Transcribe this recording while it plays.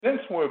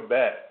we're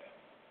back,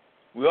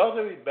 we ought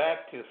to be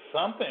back to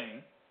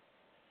something.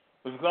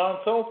 We've gone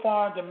so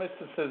far into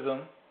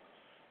mysticism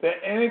that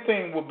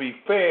anything will be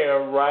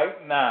fair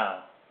right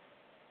now.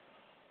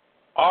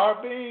 Our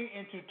being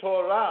into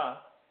Torah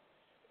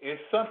is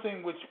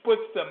something which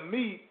puts the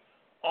meat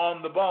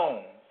on the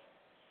bones.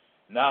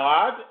 Now,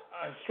 our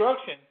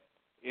instruction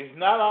is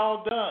not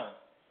all done,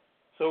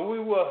 so we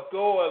will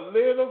go a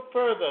little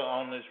further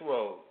on this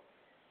road.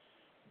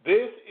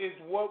 This is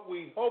what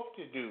we hope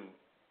to do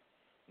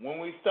when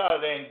we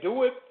start, and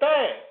do it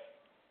fast.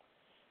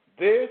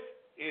 This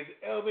is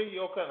Elder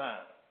Yochanan,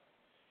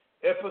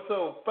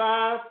 episode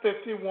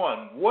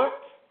 551. What's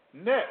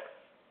next?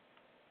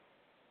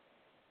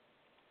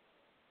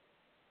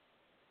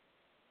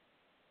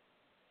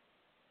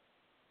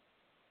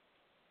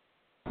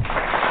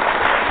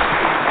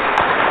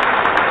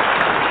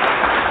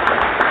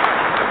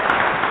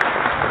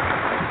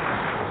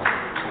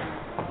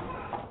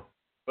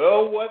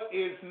 Well, what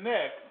is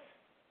next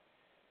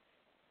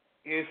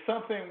is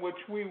something which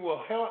we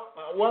will help.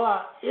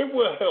 It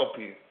will help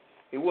you.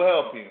 It will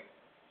help you.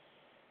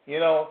 You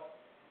know,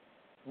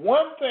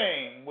 one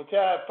thing which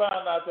I have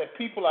found out that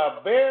people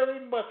are very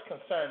much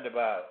concerned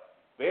about,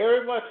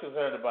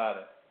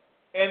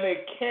 and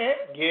they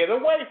can't get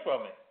away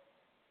from it.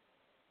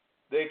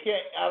 They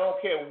can't. I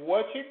don't care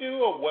what you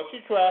do or what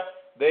you try,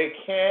 they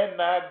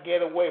cannot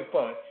get away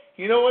from it.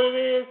 You know what it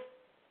is?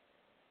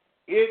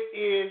 It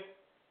is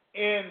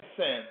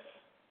incense.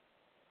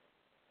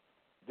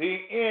 The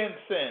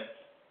incense.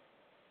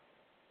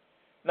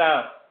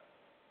 Now,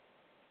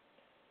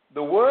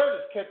 the word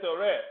is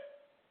ketoret.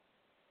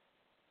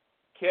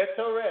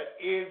 Ketoret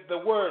is the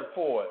word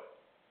for it.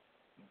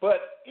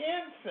 But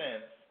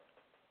incense,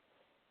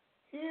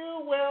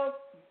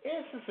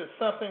 incense is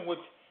something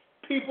which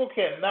people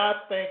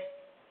cannot think.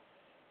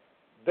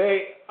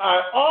 They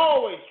are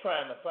always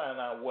trying to find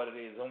out what it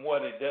is and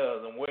what it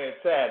does and where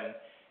it's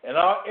at and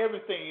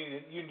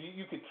everything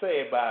you could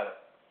say about it.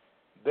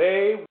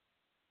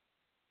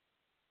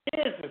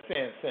 What is this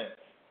incense?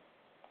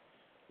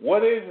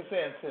 What is this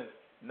incense?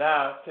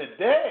 Now,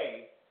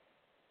 today,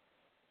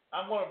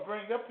 I'm going to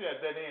bring up that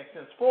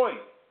incense for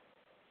you.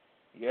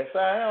 Yes,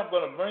 I am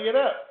going to bring it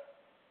up.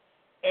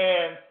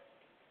 And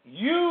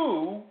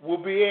you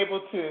will be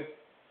able to,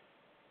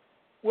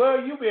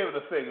 you'll be able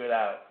to figure it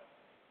out.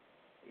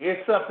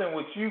 It's something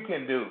which you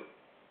can do.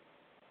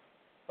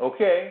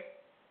 Okay?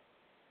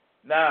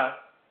 Now,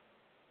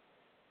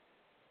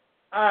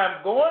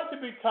 I'm going to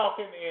be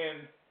talking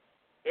in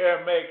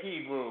Aramaic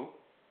Hebrew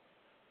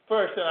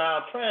first, and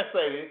I'll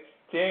translate it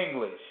to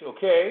English,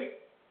 okay?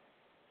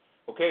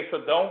 Okay, so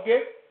don't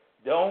get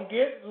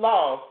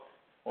lost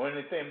or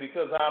anything,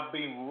 because I'm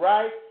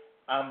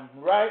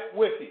right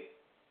with you.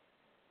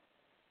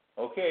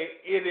 Okay,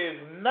 it is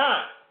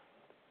not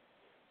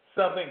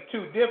something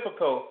too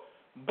difficult,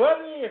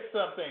 but it is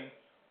something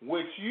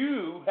which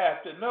you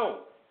have to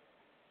know.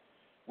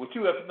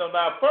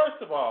 Now,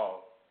 first of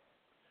all,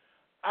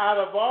 out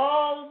of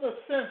all the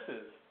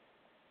senses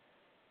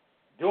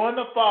during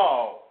the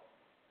fall,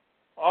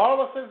 all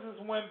the senses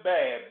went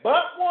bad,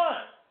 but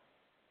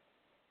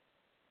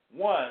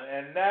one,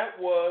 and that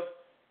was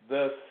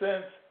the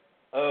sense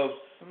of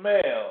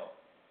smell.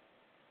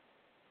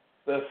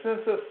 The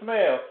sense of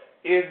smell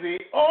is the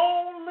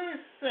only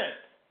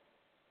sense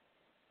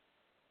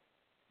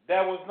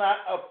that was not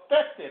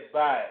affected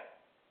by it.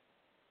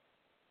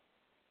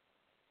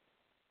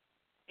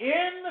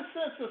 In the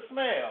sense of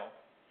smell,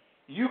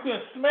 you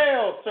can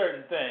smell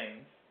certain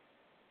things,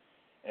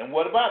 and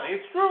what about it?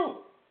 It's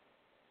true.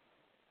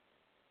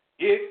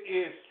 It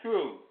is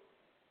true.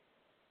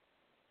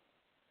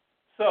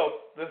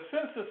 So the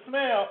sense of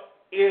smell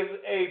is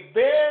a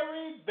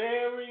very,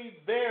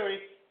 very,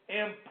 very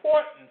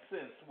important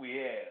sense we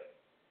have.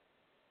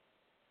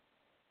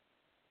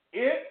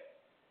 It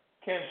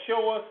can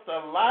show us the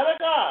light of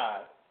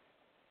God,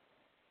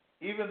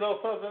 even though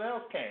something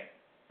else can.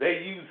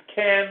 They use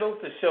candles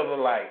to show the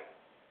light,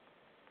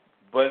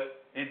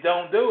 but it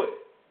don't do it.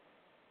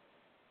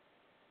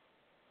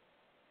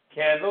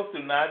 Candles do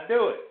not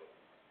do it.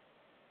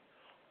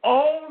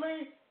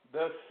 Only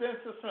the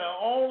sense of smell,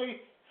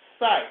 only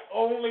sight,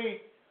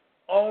 only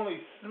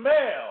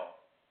smell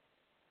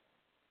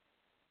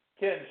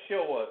can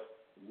show us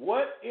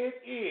what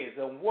it is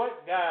and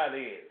what God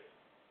is.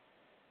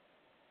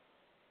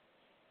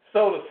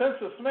 So the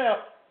sense of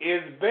smell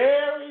is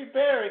very,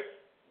 very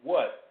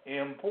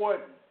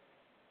important.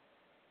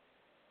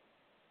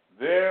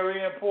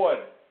 Very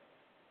important.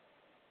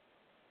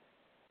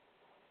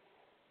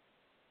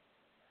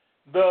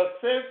 The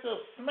sense of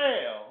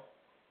smell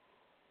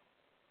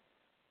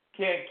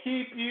can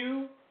keep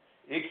you,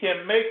 it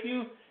can make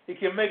you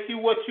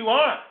what you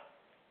aren't.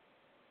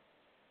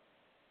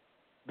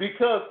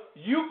 Because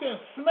you can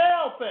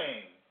smell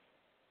things.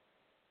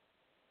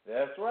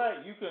 That's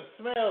right, you can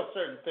smell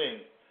certain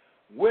things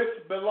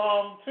which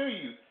belong to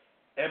you.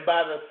 And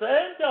by the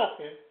same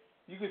token,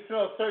 you can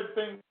smell certain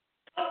things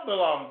that don't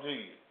belong to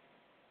you.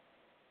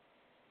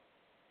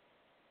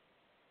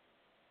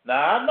 Now,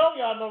 I know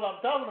y'all know what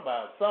I'm talking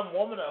about. Some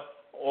woman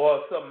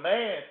or some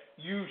man,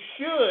 you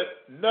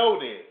should know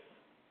this.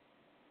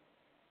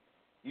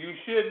 You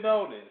should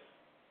know this.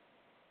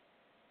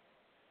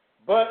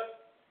 But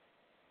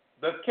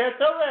the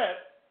ketoret,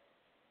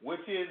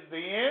 which is the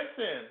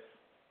incense,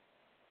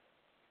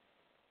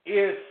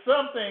 is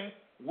something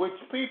which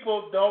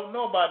people don't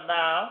know about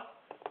now.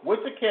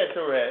 With the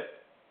ketoret,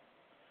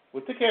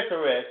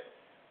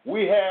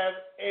 we have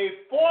a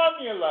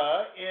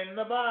formula in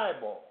the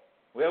Bible.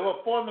 We have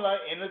a formula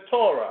in the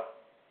Torah.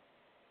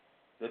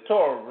 The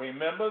Torah,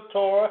 remember,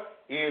 Torah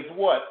is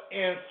what?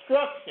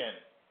 Instruction.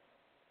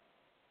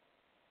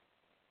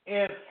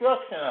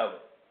 Instruction of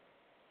it.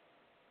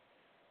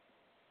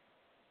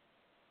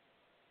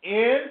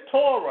 In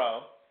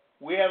Torah,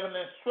 we have an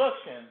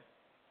instruction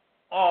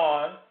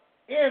on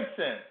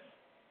incense.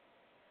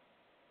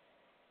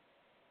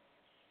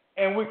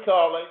 And we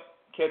call it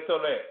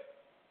ketoret.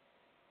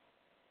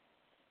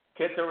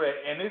 Ketoret.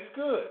 And it's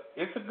good.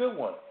 It's a good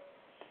one.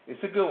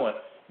 It's a good one.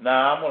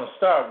 Now, I'm going to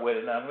start with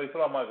it. Now, let me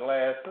put on my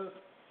glasses.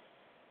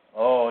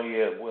 Oh,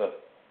 yeah, well.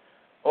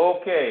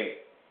 Okay.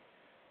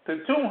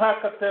 Tutum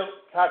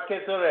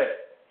HaKetoret.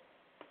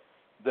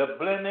 The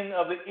blending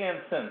of the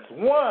incense.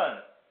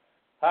 1.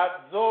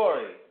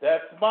 Hatzori.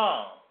 That's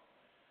balm.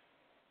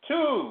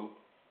 2.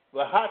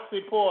 The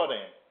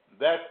Hatziporim.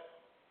 That's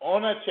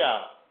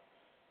Onachah.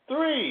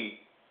 3.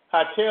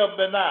 Hatel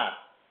Benah.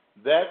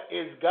 That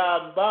is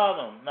God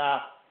bottom.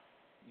 Now,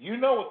 you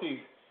know what these.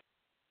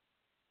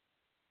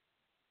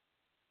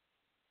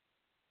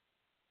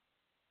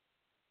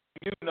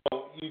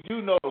 You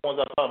do know the ones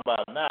I'm talking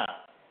about now.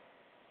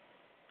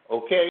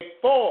 Okay,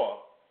 4,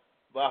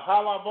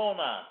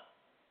 Vahalavona,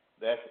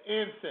 that's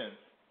incense.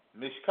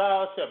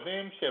 Mishkal,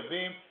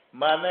 Shavim,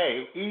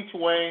 Maneh, each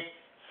weighing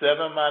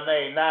 7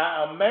 Maneh.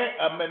 Now, a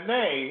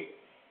Maneh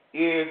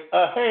is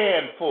a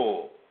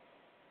handful.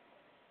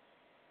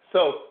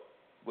 So,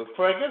 with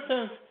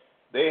frankincense,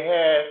 they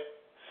had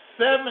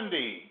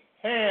 70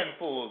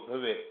 handfuls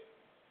of it.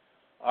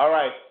 All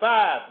right,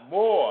 5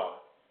 more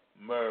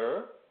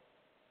myrrh.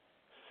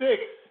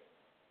 6,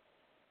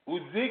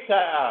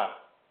 Uzikah,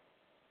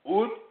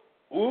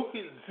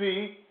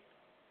 Ukzi,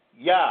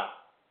 Ya,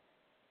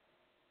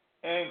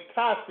 and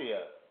Cassia.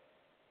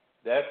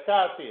 That's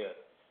Cassia.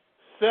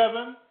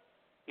 7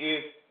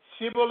 is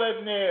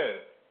Shibboleth Ner.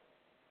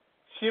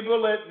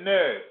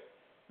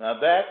 Now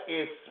that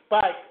is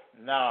spike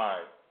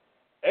nard.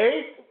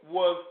 8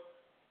 was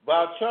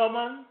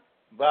Balchoman,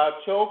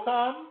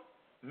 Balchokam,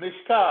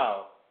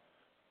 Mishkal,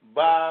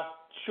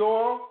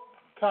 Balchokam,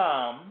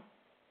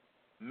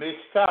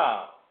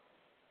 Mishkal,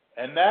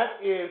 and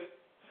that is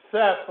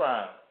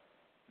saffron.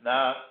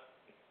 Now,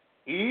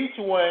 each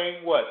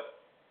weighing what?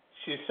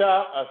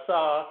 Shisha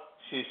Asar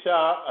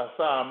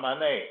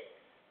Maneh.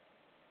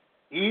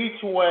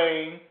 Each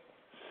weighing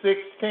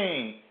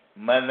 16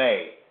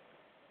 Maneh.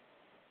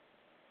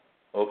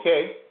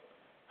 Okay?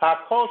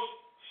 Hakosh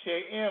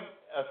She'im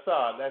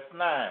Asar, that's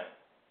 9.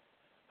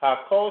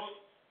 Hakosh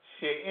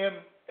She'im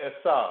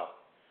Asar.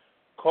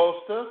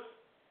 Kostas,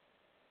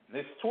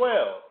 it's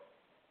 12.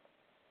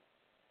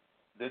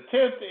 The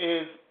 10th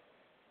is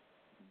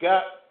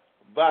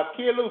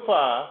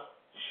Vakilufa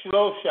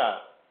Shlosha.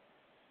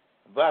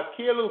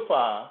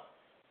 Vakilufa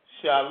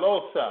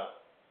Shalosa.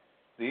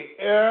 The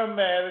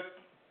aromatic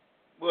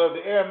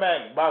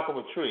bark of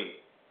a tree.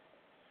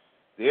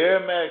 The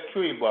aromatic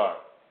tree bark.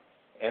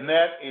 And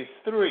that is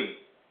 3.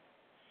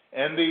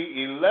 And the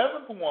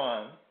 11th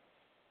one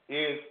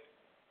is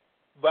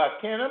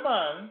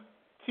Vakinaman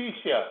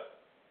Tisha.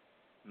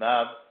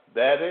 Now,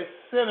 that is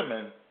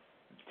cinnamon.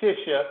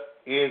 Tisha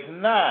is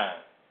 9.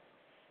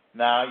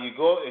 Now it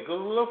goes a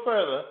little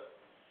further.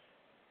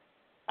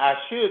 I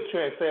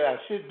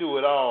should do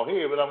it all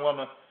here, but I'm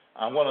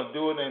gonna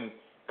do it and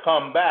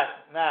come back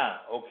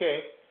now.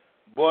 Okay,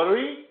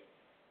 Bori,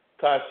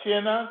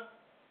 Kashina,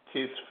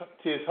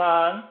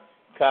 Tishan,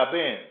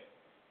 Kabin.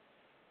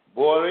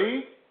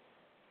 Bori,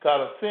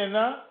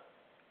 Kashina,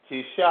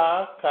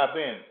 Tisha,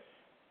 Kabin.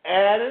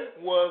 Added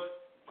was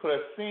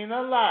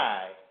Krasina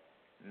Lai,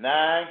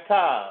 9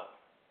 cows.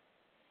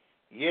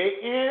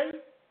 Ye'in,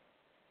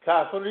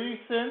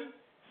 Kafarisin,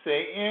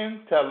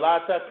 Se'in,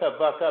 Talata,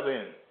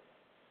 Kavakabin.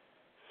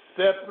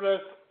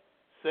 Cypress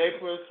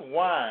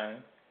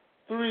wine,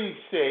 3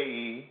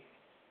 She'i,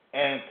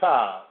 and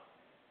Ka.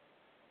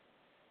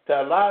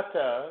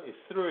 Talata is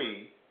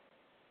 3.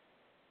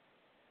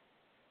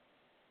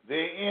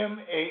 The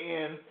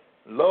M-A-N,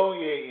 Lo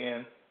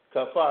Ye'in,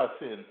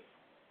 Kafasin.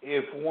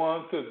 If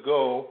one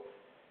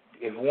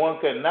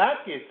could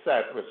not get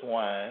cypress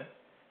wine,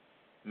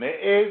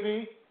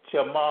 Me'evi,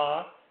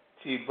 Chamar,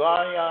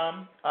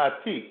 Tibayam,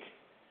 Atik.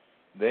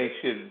 They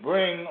should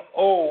bring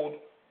old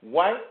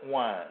white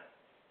wine.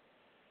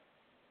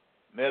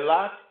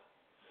 Melat,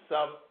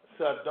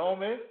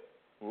 Sadomit,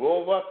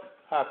 Rova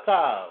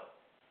Hakab.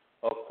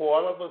 A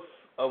quarter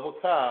of a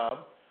cob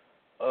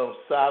of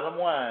Sodom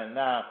wine.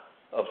 Now,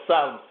 of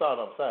Sodom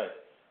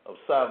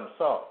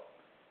salt.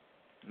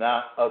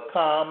 Now, a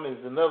com is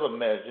another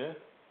measure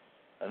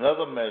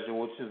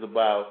which is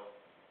about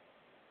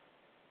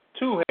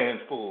 2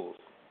 handfuls.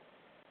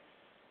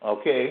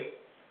 Okay,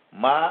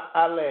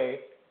 ma'ale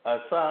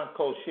asan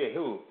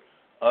koshehu,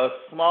 a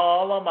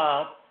small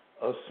amount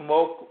of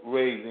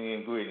smoke-raising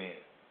ingredient.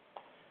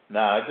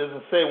 Now, it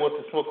doesn't say what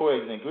the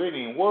smoke-raising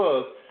ingredient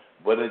was,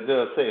 but it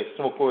does say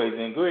smoke-raising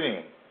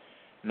ingredient.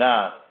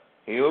 Now,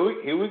 here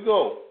we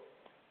go.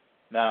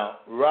 Now,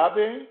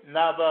 Rabbi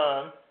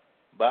Navan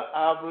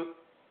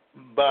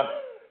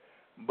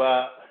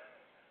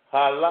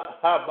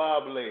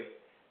Habable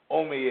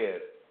Omer.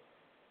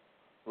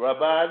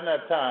 Rabbi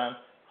Natan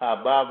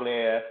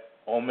Habable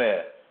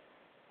Omer.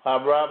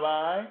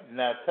 Rabbi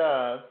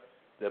Natan,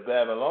 the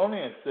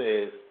Babylonian,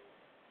 says,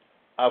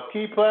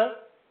 Akipa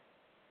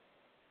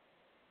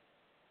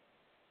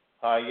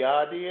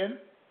Hayadian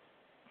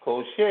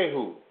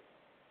Koshehu.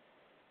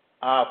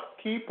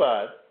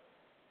 Akipa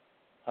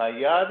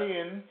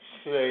Hayadian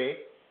Shre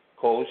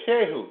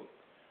Koshehu.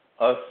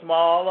 A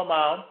small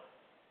amount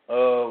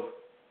of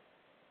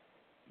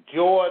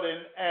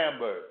Jordan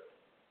amber.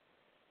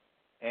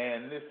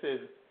 And this is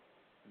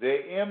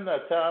the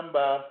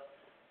Imnatamba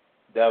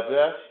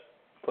Davesh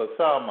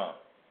Pasama.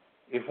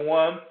 If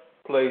one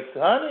placed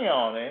honey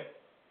on it,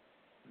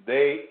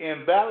 they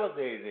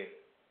invalidate it.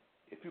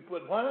 If you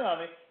put honey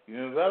on it, you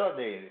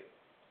invalidate it.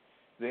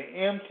 The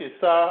Im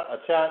Chisar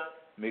Achat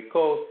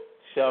Mikos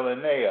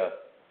Shalanea.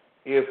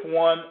 If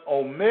one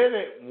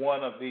omitted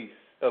one of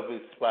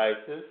its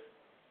spices,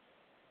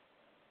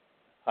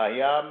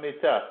 Hayam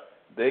Mita,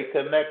 they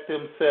connect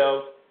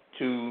themselves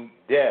to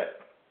death.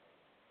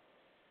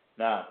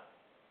 Now,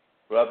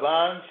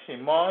 Rabban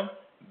Shimon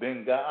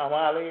ben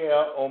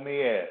Gamaliel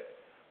Omier.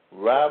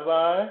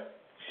 Rabbi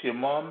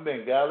Shimon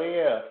ben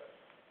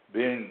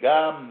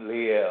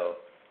Gamliel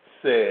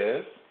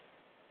says,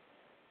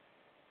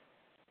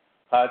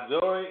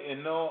 Hadori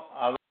Ino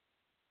Al.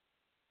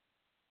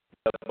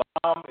 The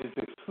bomb is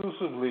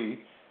exclusively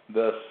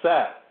the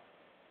sap.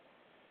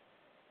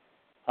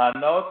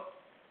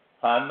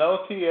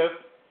 Hanotief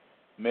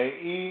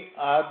Mei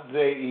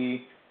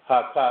Adzei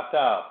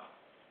Hakatav,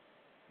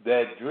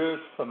 that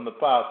drifts from the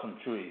possum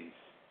trees.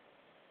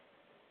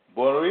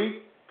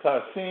 Borik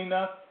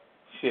Karsina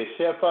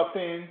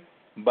Sheshefapin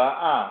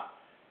Ba'a.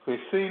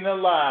 Christina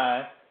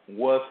line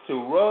was to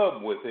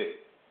rub with it.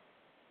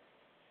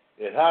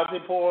 It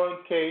Hatiporin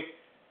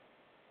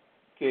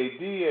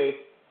Kedie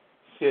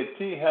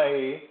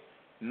Shetihai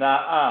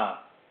Na'a.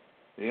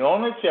 The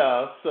only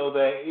child, so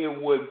that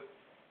it would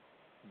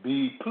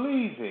be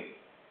pleasing.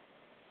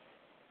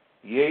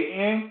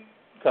 Ye'in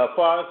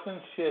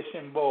Kafarsin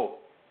Sheshimbo.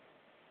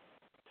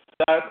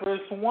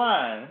 Cypress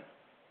wine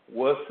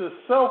was to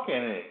soak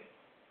in it.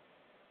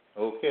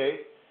 Okay?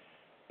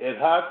 It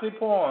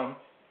Hatiporin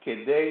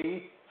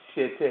Kedei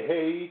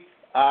Shetihai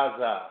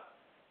Aza.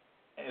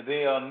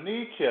 The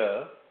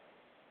onicha,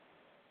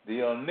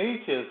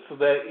 so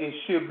that it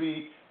should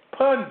be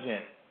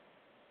pungent.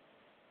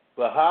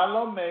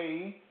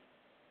 Bahalomei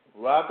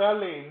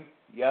Ragalim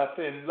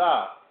Yafin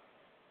La.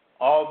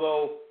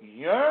 Although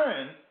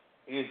urine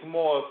is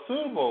more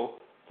suitable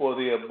for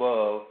the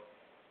above,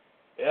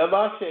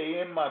 Ela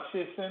Shein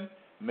Machisin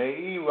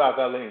Mei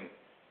Ragalim.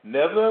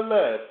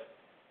 Nevertheless,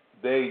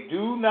 they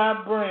do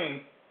not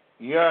bring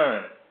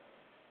urine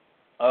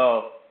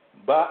of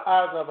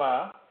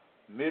Ba'azava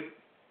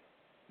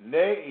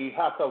Nei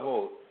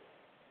Hakavot,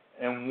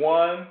 and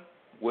one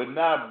would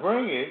not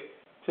bring it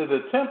to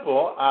the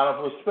temple out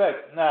of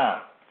respect.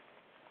 Now,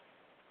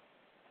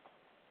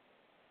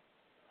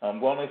 I'm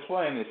going to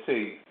explain this to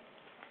you.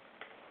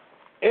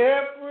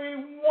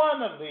 Every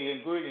one of the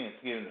ingredients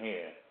given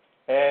here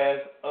has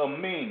a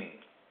meaning.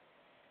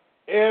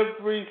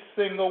 Every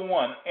single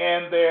one.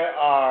 And there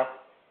are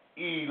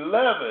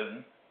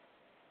 11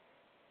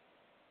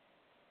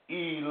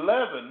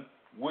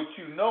 which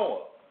you know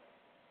of.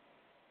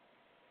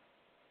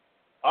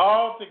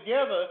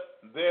 Altogether,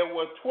 there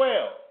were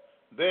 12.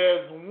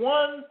 There's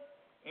one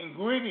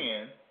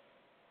ingredient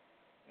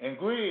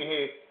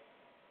here.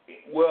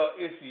 Well,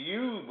 it's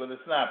used, but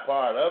it's not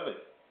part of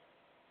it.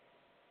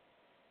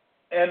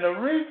 And the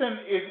reason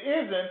it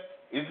isn't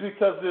is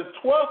because this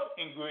 12th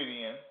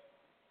ingredient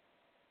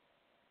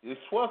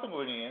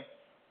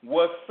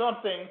was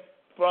something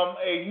from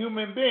a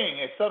human being.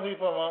 It's something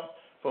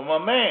from a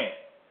man.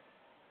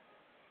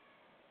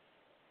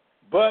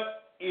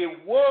 But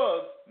it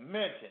was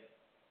mentioned.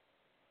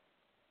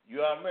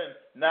 You are mentioned.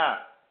 Now,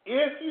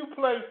 if you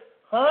place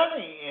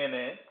honey in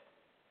it,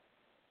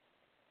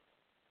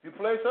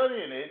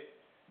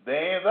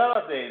 they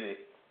invalidate it.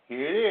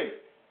 Here it is.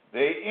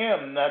 They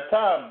im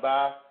natam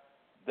ba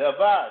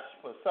davash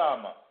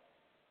pasama.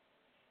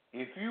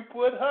 If you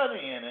put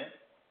honey in it,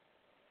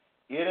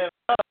 it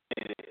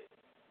invalidated it.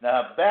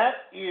 Now that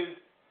is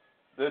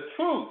the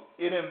truth.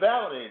 It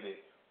invalidated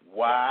it.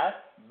 Why?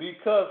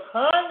 Because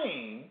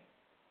honey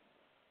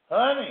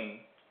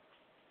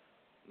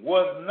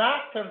was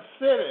not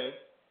considered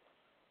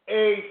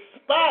a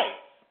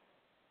spice.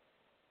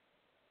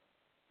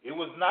 It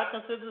was not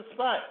considered a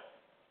spice.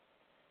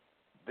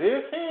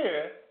 This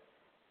here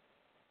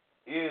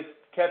is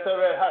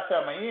Keteret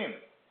Hashamayim.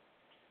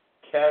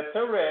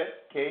 Keteret,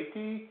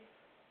 Keteret,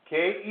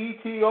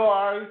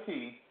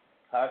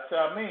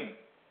 Hashamim,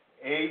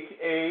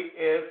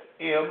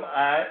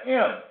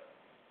 Hasmim,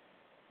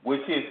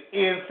 which is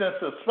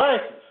incense of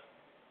spices.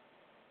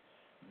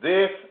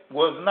 This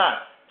was not.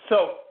 So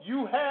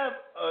you have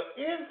an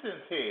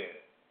incense here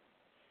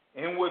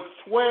in which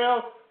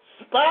 12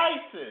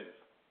 spices,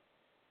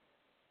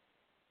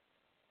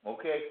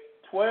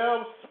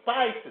 12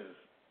 spices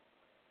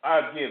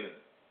are given,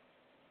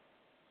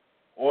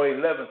 or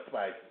 11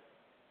 spices.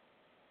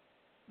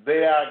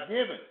 They are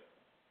given.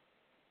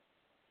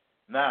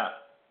 Now,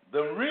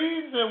 the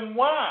reason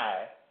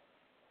why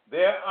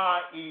there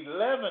are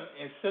 11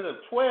 instead of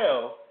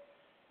 12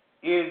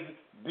 is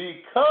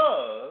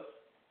because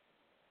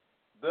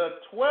the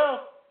 12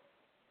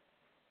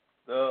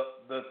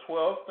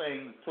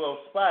 things, 12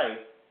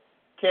 spice,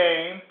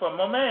 came from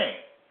a man,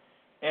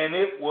 and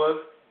it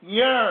was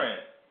urine,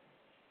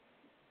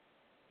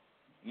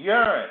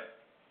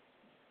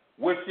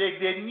 which they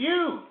didn't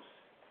use.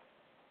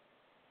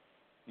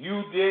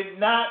 You did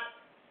not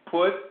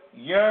put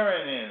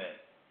urine in it.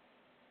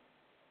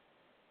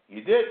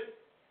 You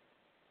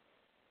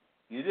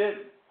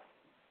didn't.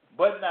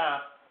 But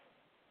now,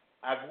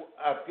 I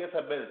guess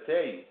I better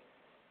tell you,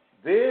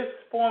 this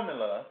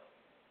formula,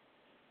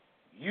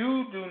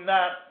 we do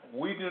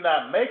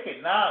not make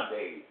it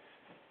nowadays.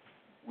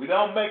 We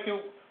don't make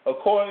it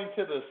according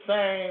to the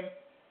same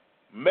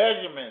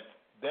measurements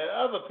that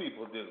other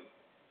people do.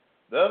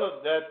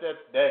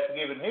 That's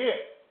given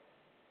here.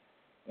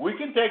 We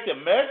can take the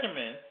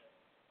measurements,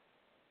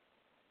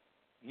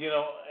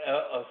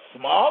 a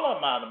small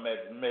amount of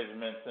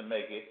measurements and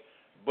make it,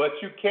 but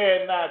you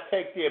cannot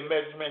take the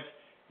measurements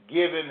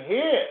given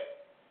here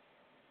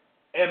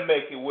and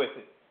make it with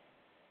it.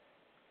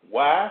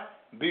 Why?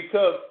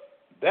 Because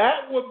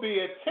that would be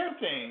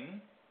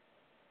attempting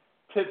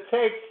to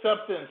take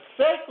something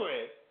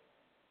sacred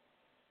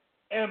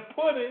and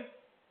put it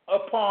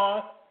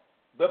upon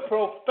the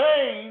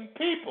profane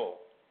people.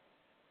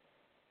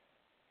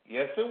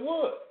 Yes, it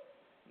would.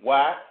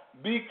 Why?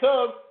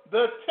 Because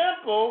the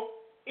temple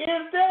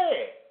is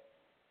dead.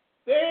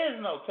 There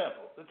is no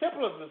temple. The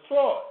temple is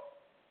destroyed.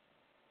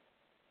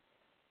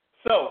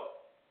 So,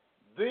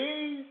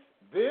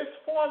 this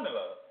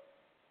formula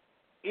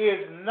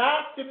is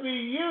not to be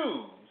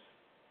used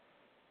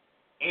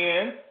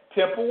in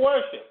temple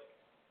worship.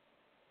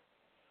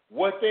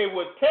 What they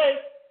would take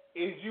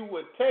is you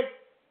would take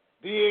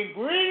the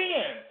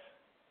ingredients,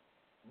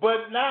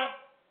 but not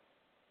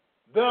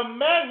the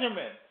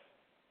measurements.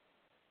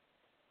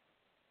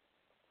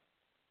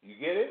 You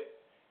get it?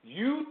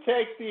 You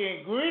take the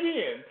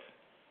ingredients,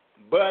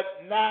 but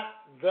not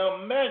the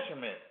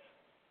measurements.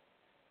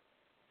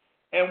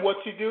 And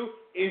what you do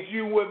is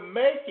you would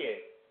make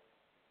it.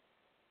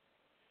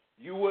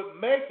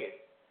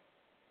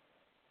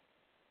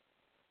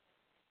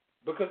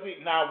 Because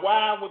now,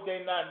 why would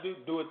they not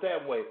do it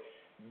that way?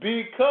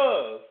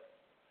 Because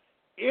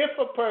if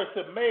a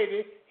person made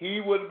it,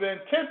 he would have been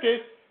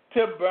tempted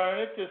to burn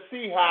it to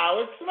see how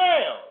it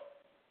smelled.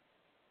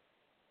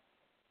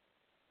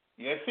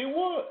 Yes, he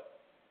would.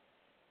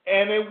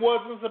 And it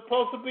wasn't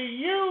supposed to be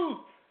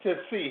used to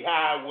see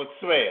how it would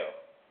smell.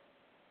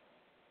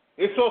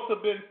 It's supposed to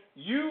have been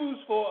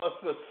used for a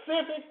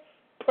specific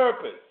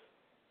purpose.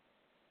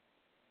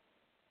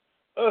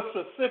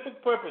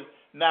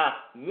 Now,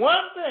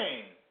 one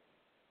thing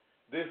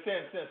this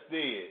incense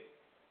did,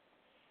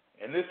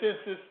 and this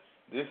incense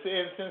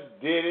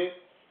did it,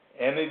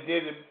 and it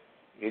did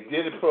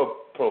it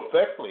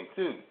perfectly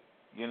too.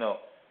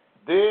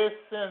 This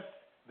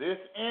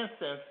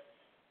incense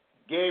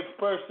gave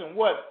person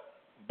what?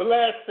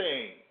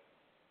 Blessing.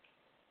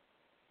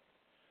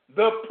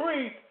 The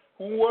priests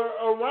who were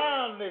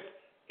around this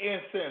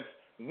incense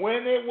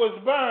when it was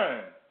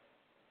burned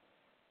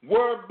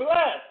were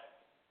blessed.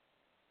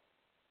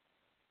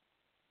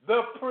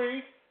 The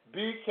priest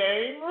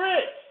became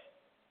rich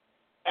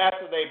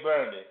after they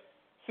burned it.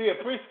 See, a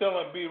priest can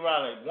only be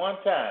around it one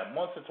time,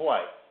 once or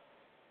twice.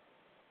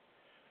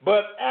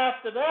 But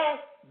after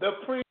that, the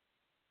priest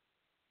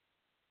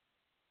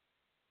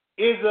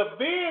is a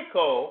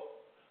vehicle,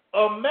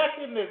 a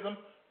mechanism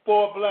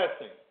for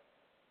blessing.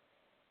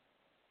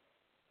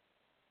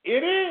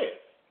 It is.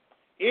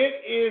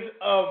 It is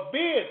a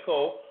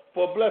vehicle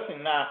for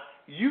blessing. Now,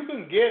 you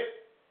can get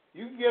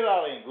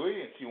all the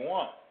ingredients you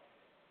want.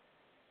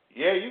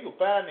 Yeah, you can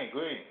find the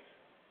ingredients.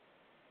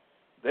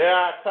 There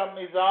are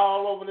companies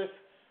all over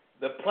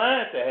the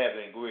planet that have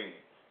the ingredients.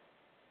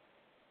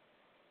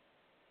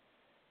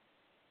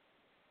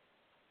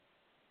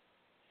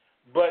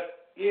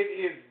 But it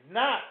is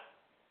not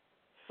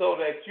so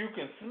that you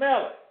can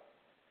smell it.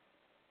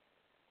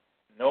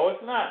 No,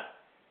 it's not.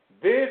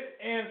 This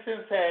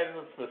incense has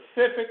a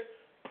specific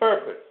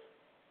purpose.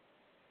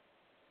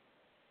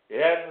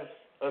 It has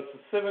a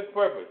specific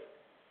purpose.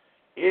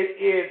 It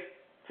is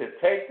to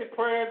take the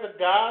prayers of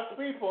God's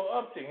people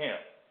up to Him.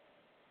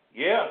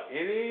 Yeah,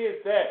 it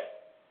is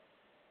that.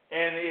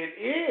 And it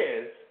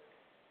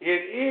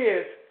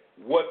is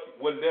what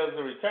does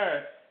the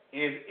return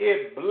is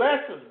it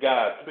blesses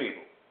God's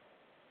people.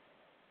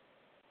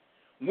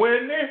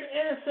 When this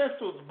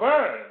incense was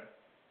burned,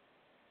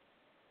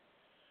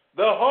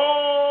 The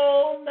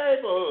whole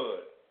neighborhood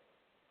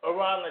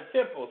around the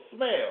temple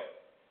smelled.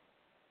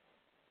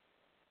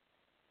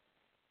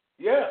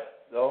 Yeah,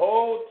 the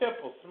whole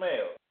temple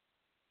smelled.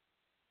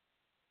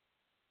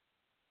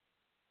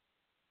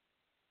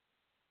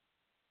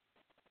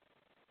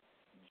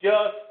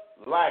 Just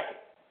like it.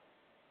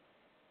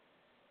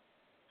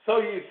 So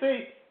you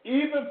see,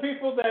 even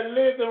people that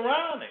lived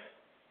around it,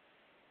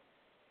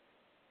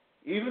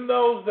 even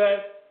those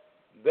that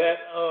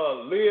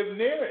lived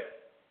near it,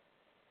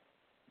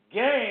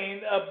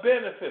 gained a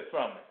benefit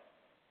from it.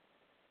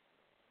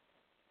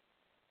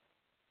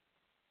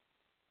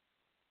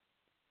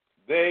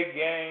 They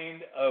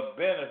gained a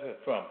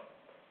benefit from it.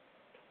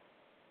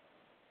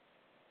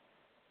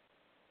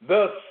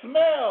 The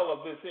smell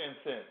of this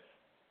incense,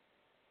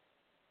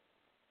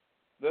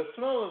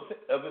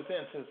 of this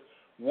incense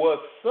was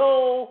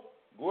so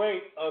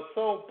great or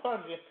so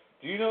pungent.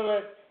 Do you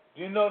know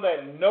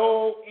that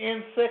no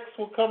insects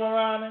would come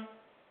around it?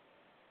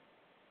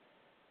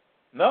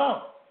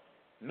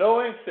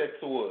 No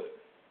insects would.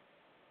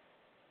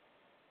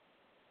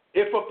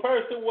 If a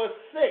person was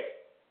sick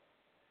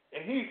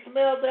and he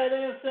smelled that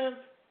incense,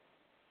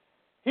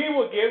 he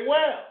would get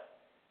well.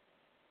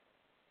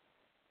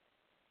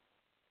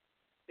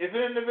 If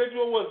an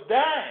individual was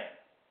dying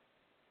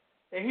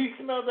and he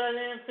smelled that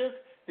incense,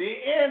 the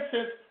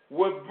incense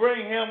would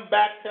bring him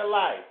back to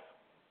life.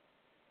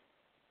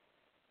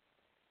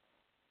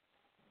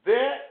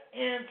 That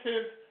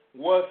incense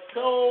was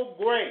so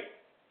great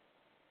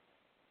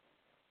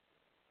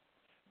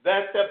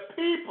that the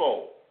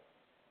people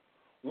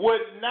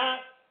would not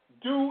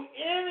do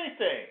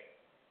anything.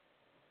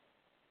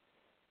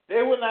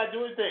 They would not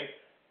do anything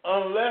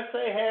unless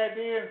they had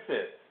the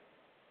incense.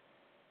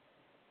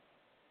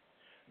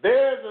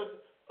 There's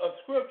a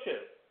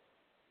scripture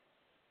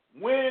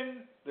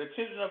when the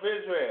children of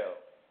Israel,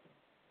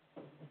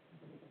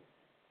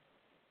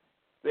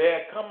 they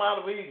had come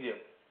out of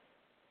Egypt,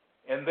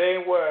 and they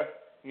were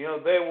in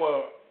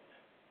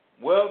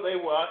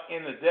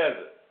the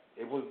desert.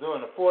 It was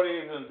during the 40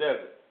 years in the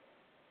desert.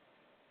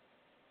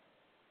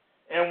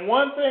 And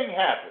one thing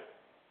happened.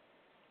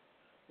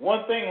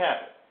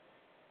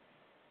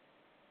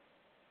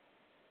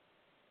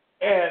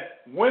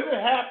 And when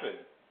it happened,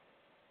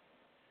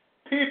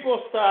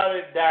 people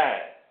started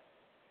dying.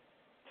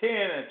 10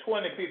 and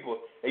 20 people.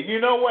 And you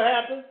know what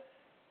happened?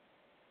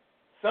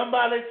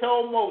 Somebody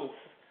told Moses,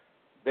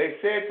 they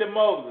said to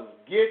Moses,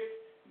 get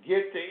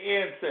the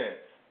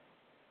incense.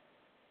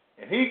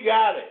 And he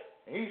got it.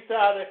 And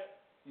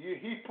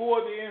he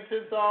poured the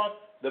incense on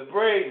the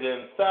brazier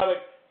and started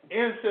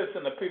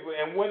incensing the people.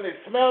 And when they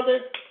smelled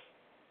it,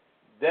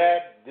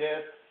 that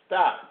just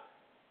stopped.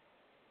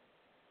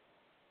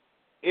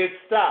 It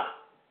stopped.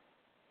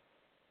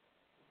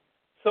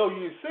 So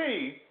you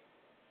see,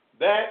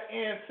 that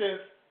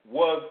incense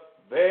was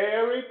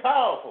very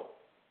powerful.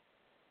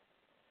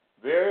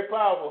 Very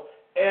powerful.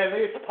 And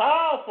it's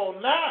powerful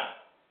now.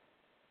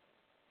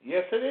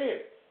 Yes, it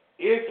is.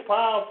 It's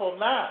powerful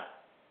now.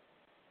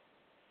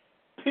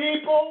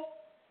 People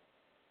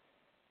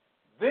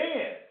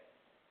then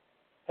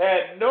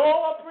had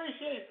no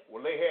appreciation.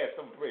 Well, they had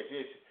some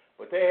appreciation,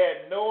 but they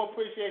had no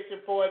appreciation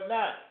for it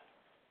now.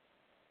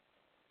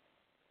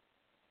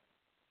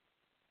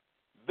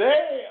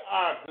 They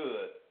are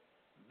good.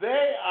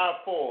 They are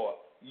for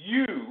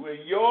you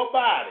and your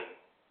body,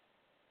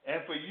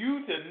 and for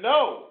you to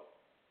know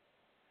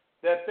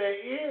that there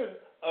is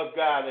a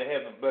God in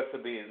heaven,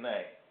 blessed be his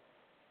name.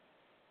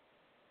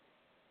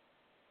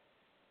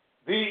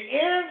 The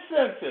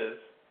incenses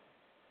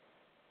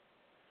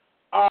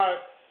are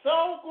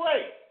so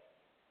great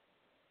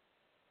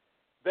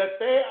that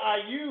they are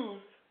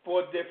used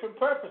for different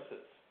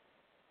purposes.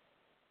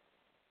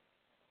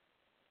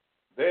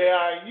 They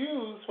are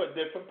used for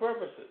different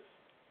purposes.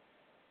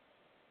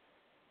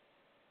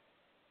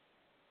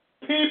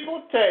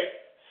 People take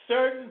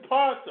certain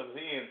parts of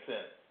the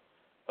incense,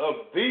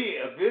 of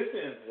this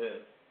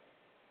incense,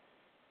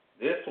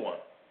 this one,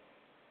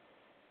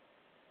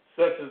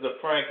 such as the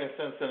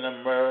frankincense and the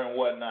myrrh and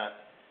whatnot,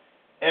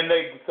 and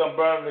they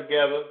combine them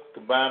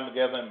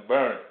together and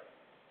burn it.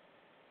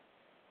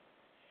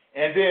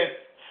 And then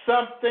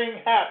something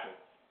happens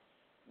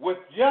with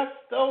just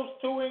those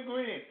two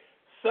ingredients.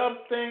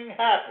 Something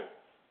happens.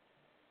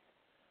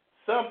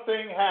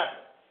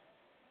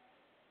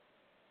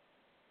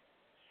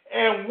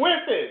 And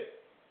with it,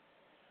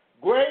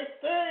 great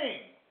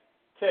things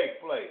take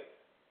place.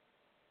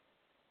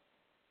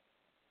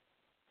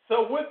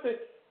 So with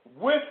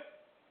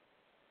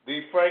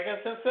the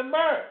frankincense and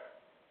myrrh,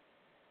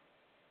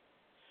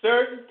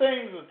 certain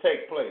things will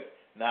take place.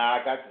 Now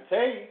I got to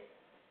tell you,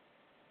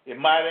 it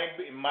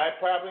might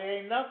probably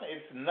ain't nothing.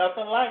 It's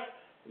nothing like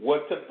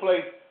what took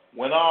place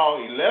when all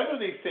 11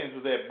 of these things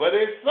were there. But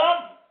it's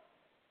something.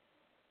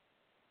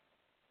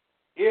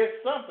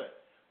 It's something.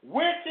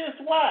 Which is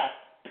why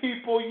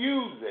people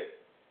use it.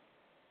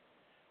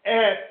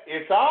 And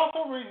it's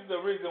also the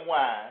reason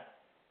why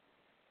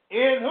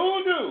in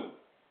hoodoo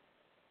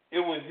it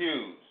was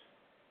used.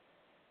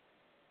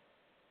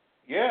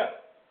 Yeah.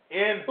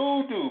 In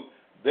hoodoo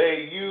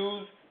they use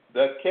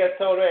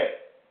Ketoret.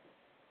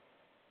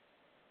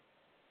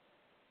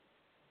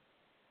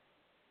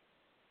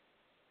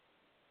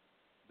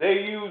 They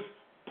use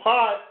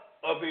part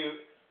of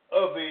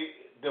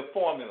the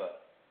formula.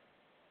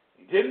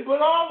 He didn't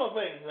put all the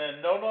things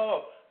in.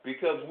 No.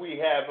 Because we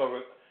have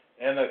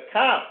an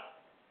account.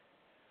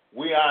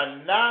 We are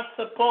not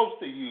supposed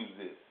to use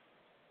this.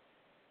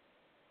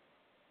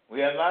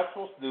 We are not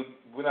supposed to do.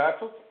 We're not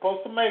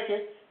supposed to make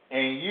it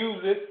and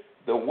use it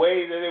the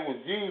way that it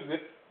was used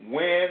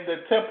when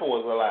the temple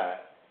was alive.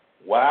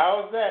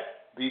 Why is that?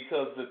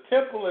 Because the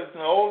temple is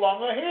no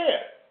longer here.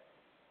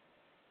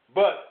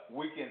 But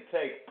we can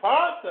take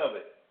parts of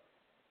it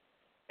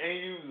and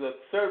use a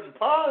certain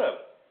part of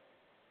it.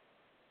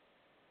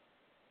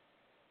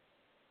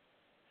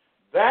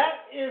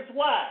 That is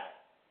why,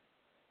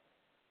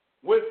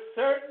 with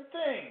certain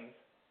things,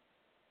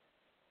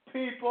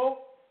 people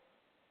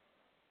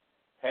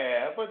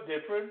have a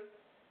different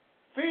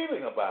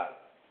feeling about it.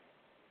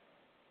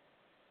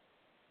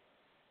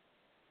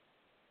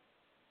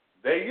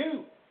 They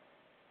do.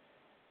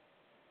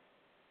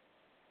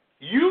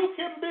 You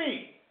can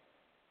be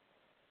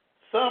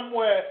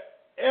somewhere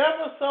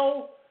ever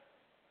so,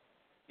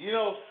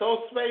 so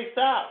spaced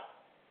out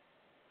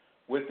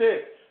with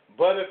this.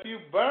 But if you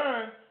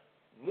burn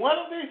one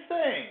of these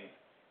things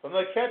from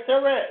the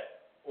Keteret,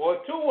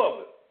 or two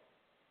of it,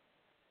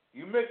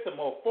 you mix them,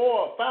 or four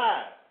or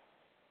five,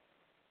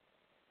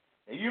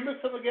 and you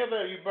mix them together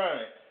and you burn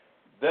it,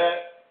 that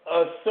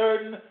a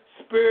certain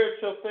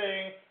spiritual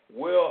thing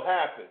will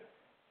happen.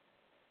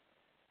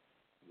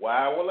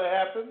 Why will it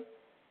happen?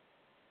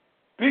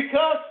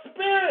 Because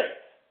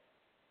spirits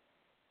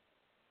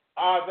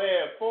are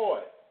there for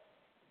it.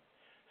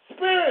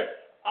 Spirits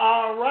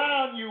are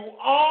around you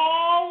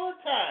all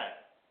the time.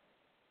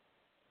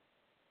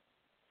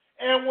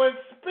 And when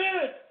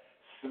spirits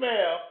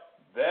smell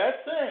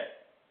that scent,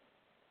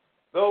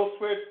 those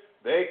spirits,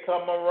 they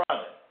come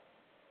running.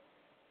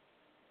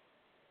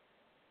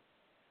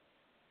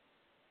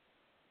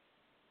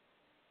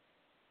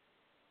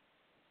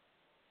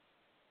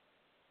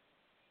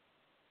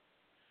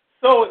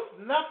 So it's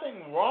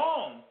nothing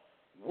wrong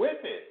with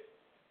it.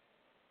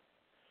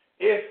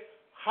 It's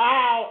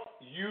how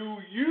you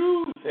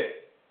use it.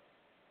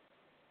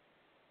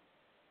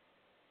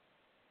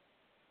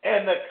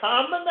 And the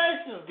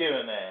combinations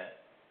given there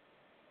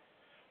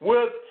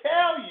will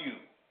tell you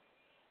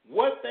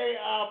what they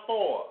are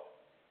for.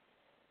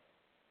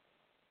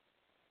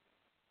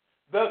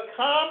 The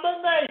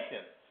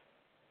combinations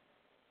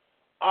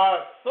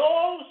are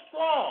so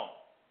strong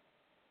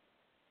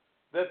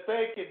that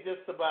they can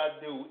just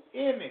about do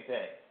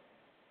anything.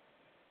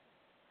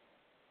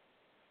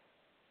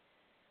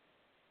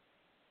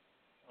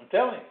 I'm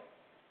telling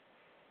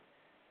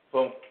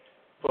you.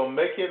 From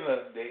making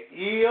the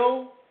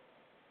ill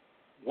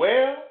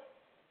well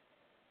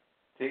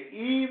to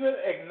even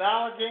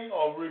acknowledging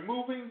or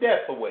removing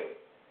death away.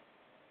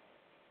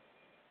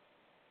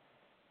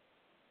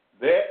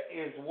 That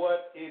is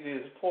what it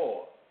is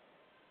for.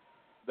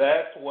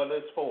 That's what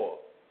it's for.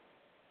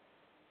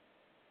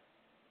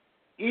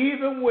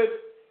 Even with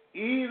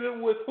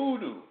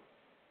hoodoo,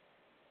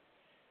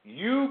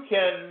 you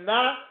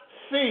cannot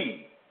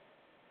see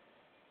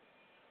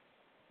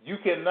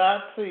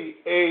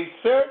a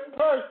certain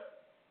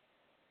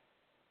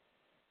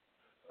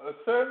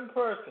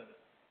person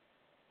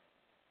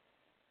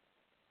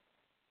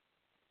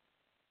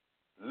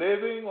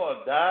living or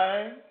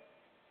dying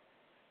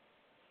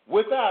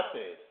without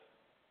this.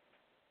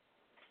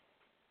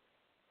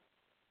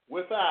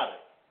 Without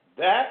it.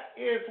 That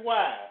is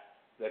why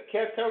the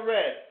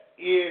Keteret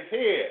is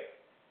here.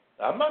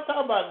 I'm not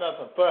talking about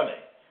nothing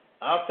funny.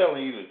 I'm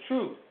telling you the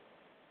truth.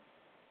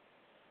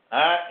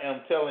 I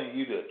am telling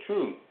you the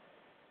truth.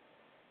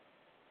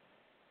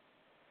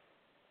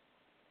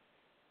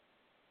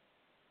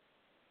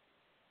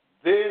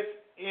 This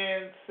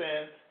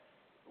incense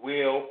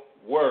will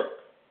work.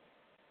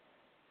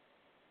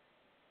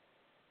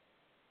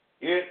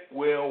 It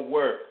will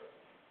work.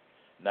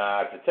 Now, I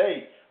have to tell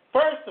you,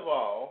 first of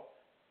all,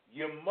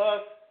 you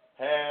must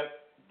have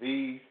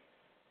these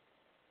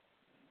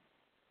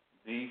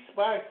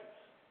spices.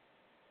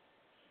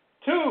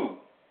 2,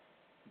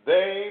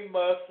 they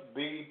must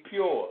be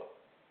pure.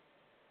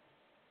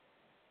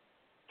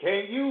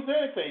 Can't use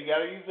anything. You got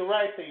to use the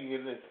right thing,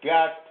 and it's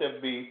got to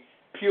be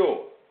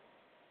pure.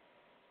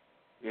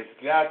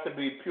 It's got to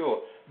be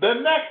pure. The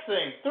next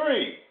thing,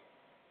 3,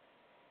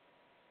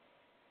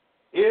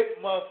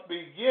 it must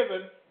be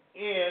given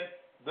in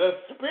the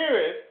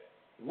spirit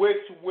which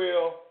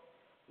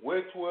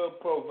will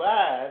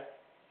provide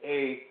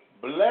a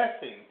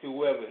blessing to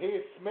whoever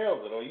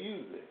smells it or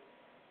uses it.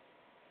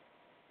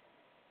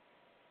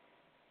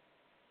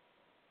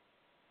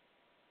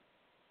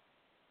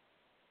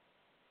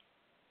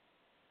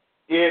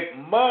 It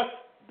must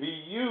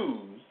be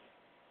used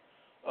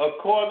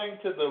according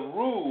to the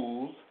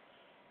rules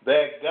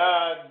that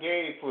God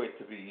gave for it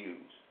to be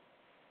used.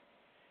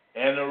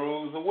 And the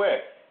rules are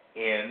where?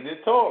 In the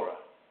Torah.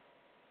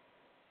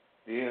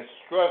 The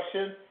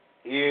instruction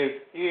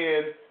is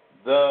in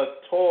the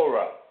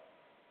Torah.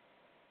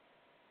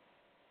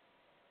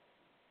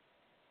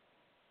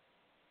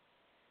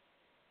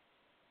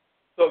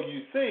 So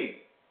you see,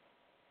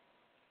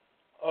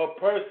 a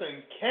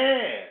person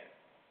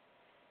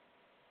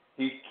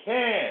he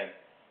can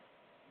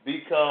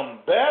become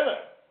better.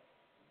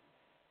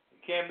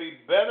 He can be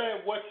better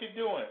at what you're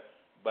doing.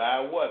 By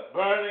what?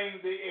 Burning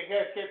the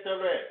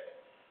Ekeketeret.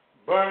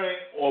 Burning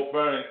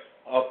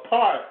a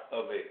part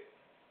of it.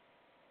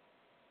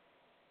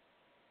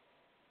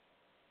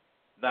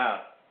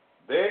 Now,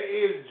 there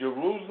is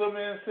Jerusalem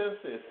incense,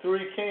 there's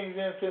three kings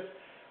incense,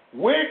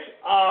 which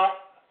are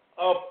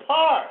a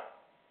part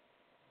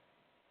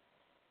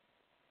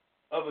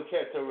of the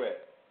Ketoret.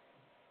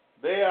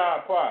 They are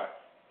a part.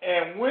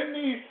 And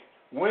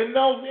when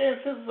those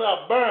incenses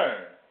are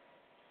burned,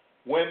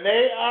 when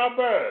they are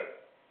burned,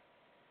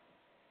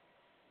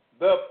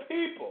 the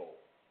people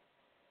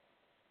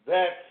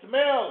that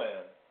smell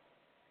them,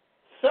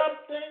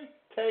 something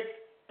takes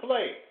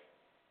place.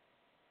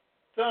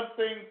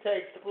 Something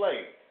takes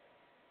place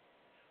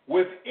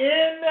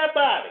within their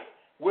body,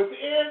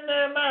 within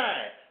their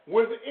mind,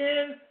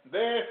 within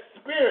their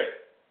spirit.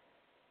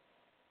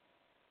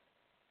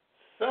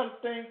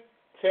 Something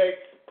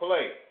takes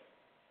place.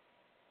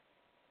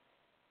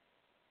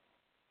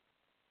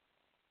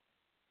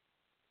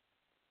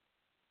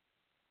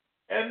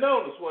 And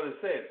notice what it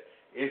says.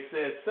 It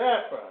says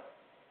saffron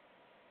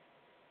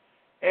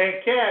and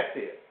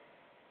cassia,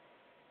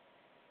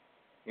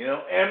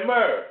 and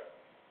myrrh.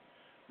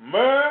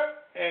 Myrrh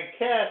and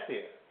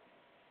cassia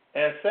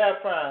and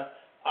saffron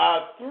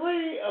are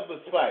three of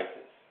the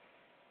spices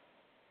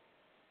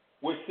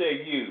which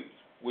they use,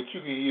 which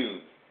you can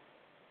use.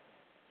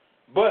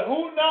 But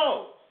who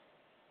knows?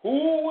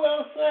 Who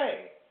will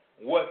say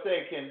what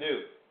they can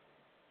do?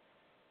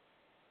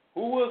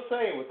 Who will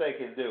say what they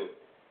can do?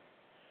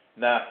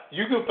 Now,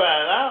 you can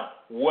find out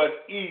what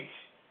each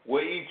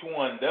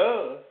one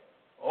does.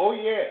 Oh,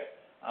 yeah.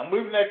 I'm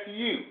leaving that to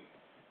you.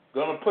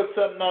 Going to put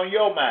something on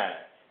your mind.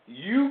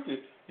 You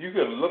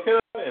can look it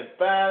up and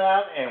find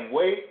out and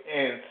wait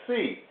and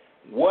see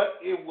what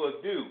it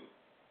will do.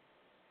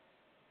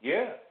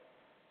 Yeah.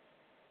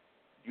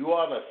 You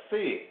ought to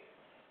see it.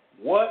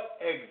 What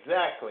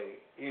exactly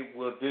it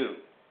will do.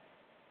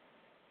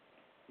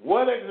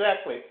 What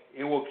exactly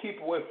it will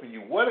keep away from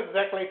you. What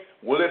exactly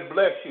will it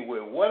bless you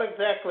with? What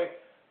exactly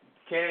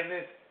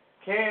can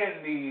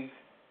these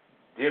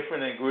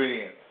different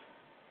ingredients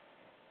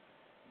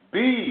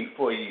be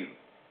for you?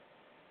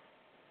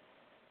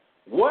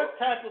 What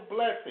type of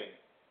blessing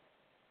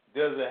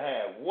does it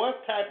have?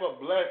 What type of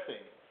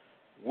blessing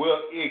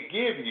will it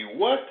give you?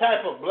 What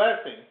type of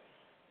blessing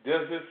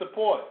does it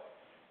support?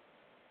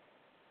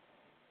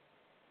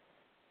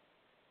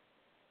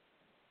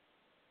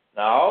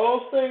 Now, all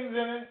those things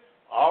in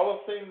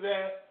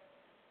it,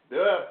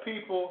 there are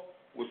people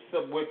which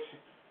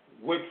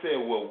say,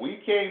 well,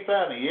 we can't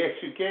find it. Yes,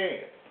 you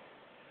can.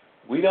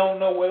 We don't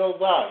know where those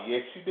are.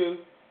 Yes, you do.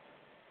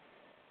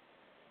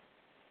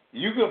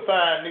 You can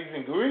find these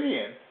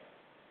ingredients,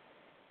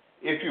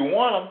 if you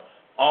want them,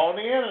 on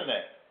the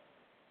internet.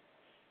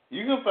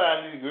 You can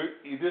find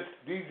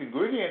these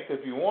ingredients,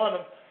 if you want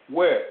them,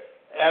 where?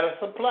 At a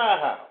supply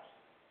house.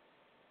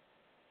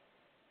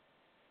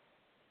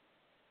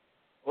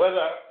 Or at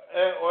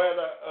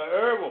a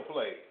herbal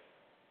place.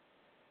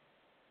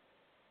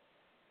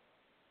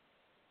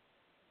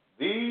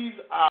 These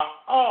are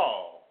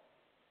all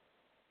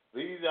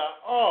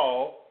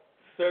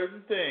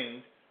certain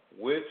things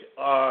which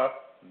are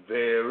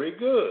very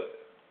good.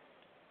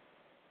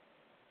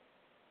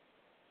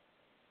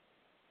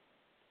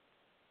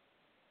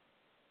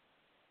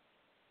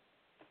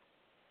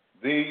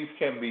 These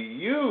can be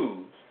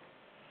used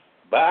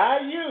by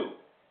you.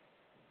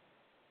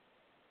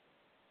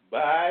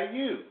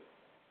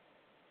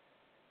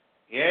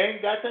 You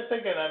ain't got to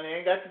think of nothing. You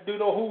ain't got to do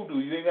no hoodoo.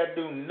 You ain't got to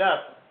do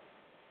nothing.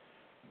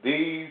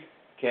 These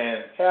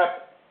can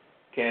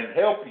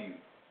help you.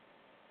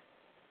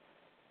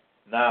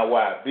 Now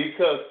why?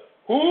 Because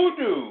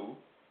hoodoo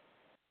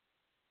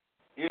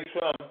is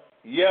from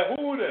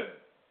Yehudim.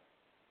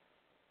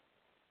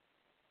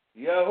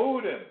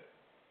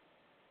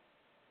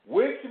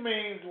 Which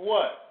means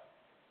what?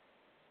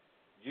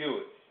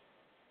 Jewish.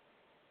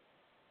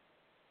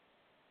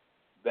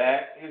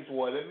 That is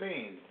what it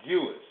means,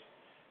 Jewish.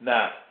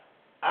 Now,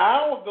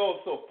 I will go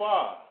so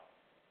far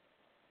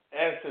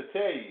as to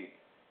tell you,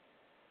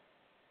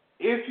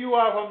 if you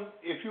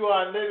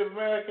are Native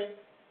American,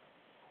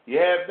 you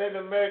have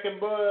Native American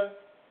blood,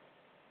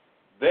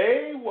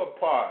 they were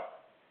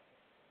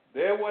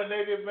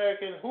Native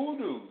American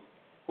hoodoo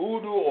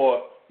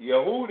or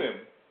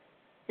Yehudim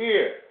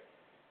here.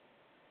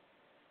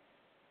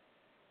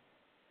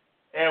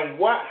 And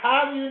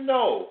how do you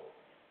know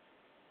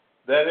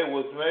that it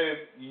was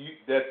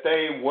that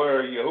they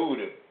were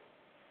Yehudim?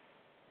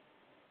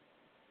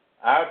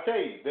 I'll tell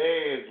you,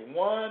 there is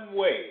one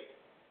way.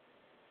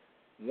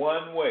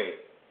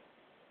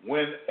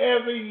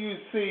 Whenever you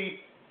see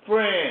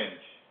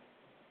fringe,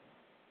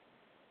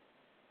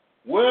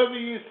 wherever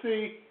you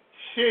see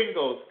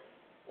shingles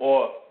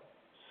or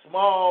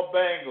small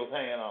bangles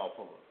hanging off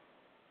of them,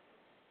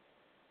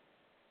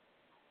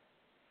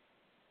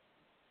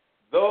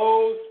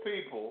 those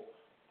people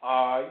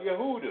are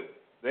Yehudim.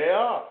 They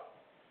are.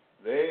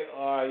 They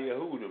are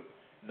Yehudim.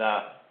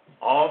 Now,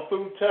 on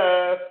through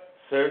time,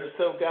 certain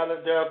stuff got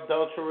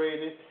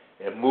adulterated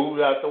and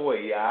moved out the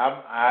way.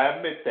 Yeah, I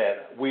admit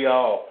that. We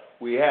have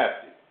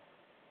to.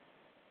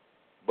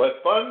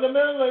 But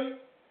fundamentally,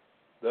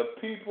 the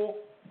people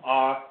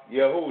are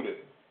Yehudim.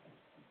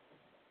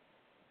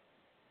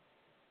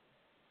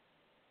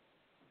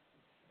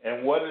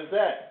 And what is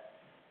that?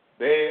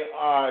 They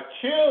are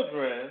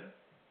children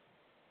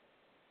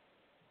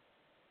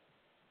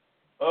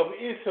of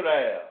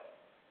Israel.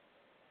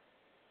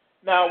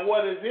 Now,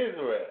 what is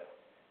Israel?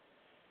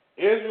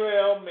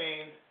 Israel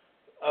means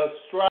a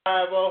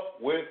striver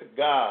with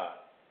God.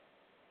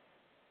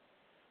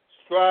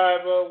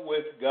 Striver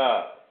with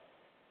God.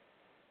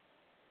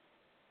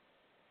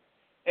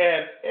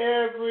 And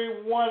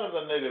every one of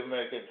the Native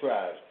American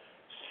tribes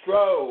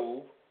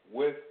strove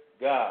with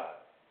God.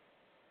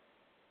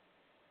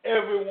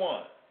 Every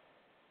one.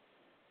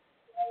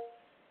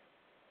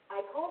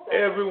 I called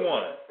every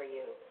one. For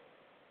you.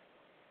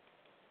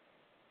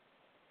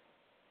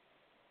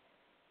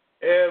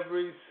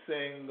 Every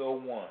single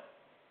one.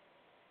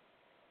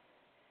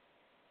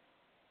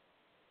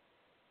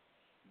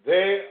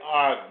 They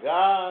are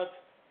God's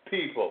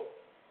people.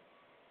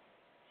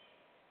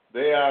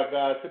 They are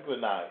God's people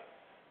now.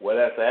 What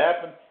has to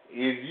happen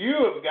is you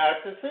have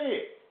got to see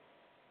it.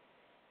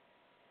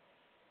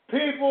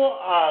 People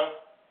are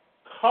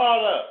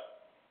caught up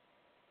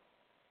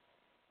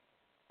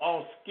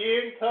on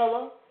skin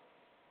color,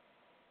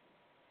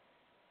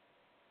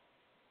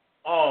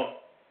 on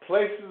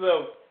places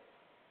of,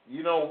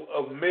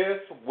 of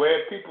myths,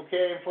 where people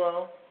came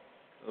from,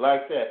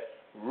 like that,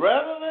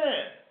 rather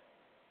than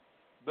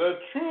the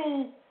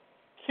true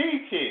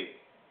teaching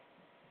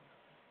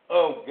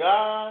of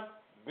God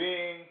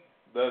being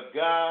the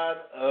God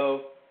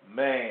of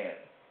man,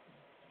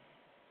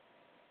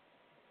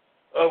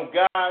 of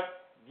God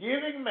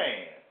giving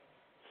man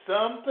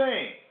some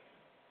things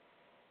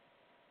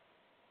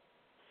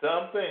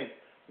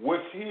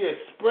which he has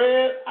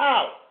spread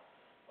out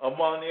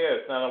among the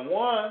earth. Now, the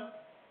one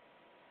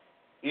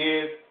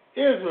is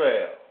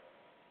Israel.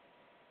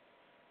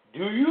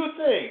 Do you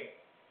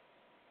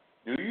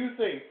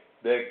think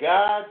that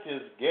God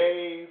just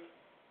gave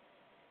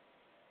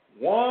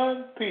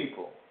one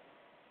people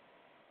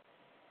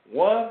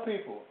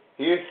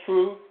his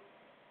truth,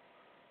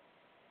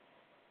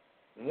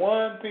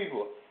 one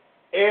people,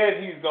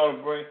 and he's going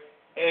to bring,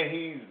 and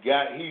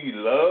he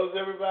loves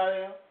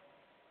everybody else?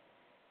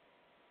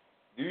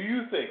 Do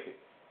you think it?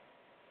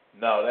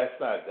 No, that's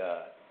not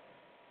God.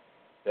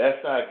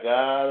 That's not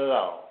God at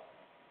all.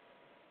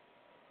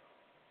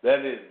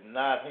 That is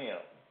not him.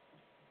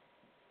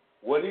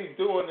 What he's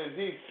doing is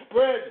he's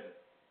spreading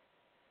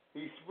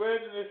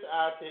this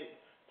out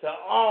to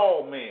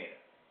all men.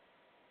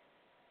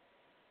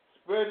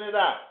 Spreading it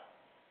out.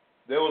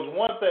 There was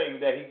one thing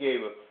that he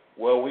gave us.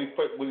 Well, when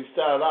he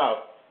started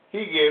out,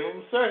 he gave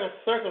them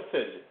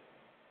circumcision.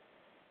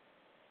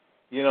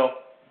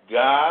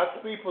 God's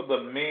people,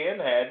 the men,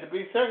 had to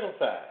be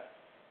circumcised.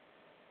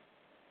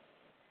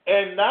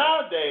 And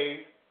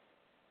nowadays,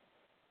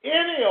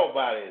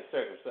 anybody is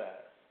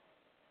circumcised.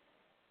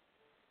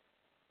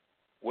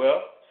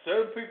 Well,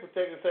 certain people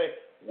take and say,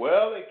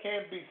 well, they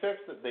can't be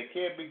circumcised. They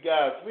can't be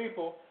God's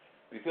people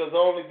because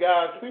only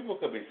God's people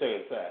can be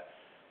circumcised.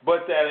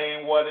 But that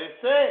ain't what it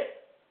said.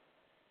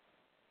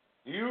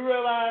 Do you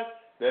realize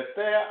that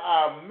there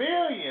are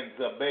millions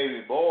of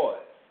baby boys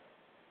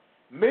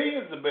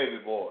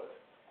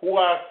who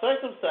are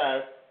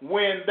circumcised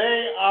when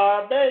they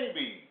are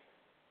babies?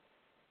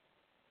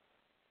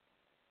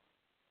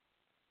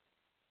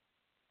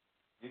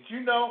 Did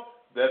you know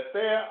that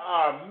there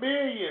are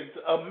millions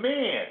of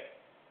men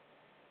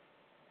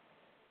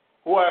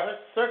who are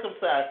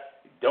circumcised?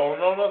 He don't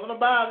know nothing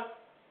about it.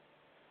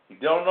 He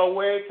don't know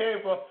where it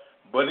came from,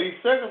 but he's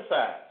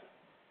circumcised.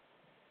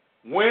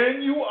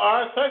 When you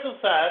are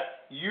circumcised,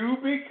 you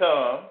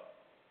become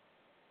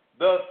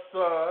the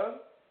son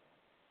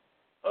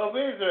of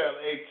Israel,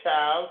 a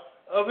child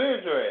of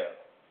Israel.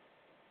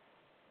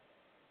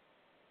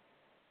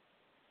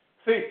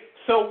 See,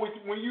 so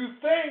when you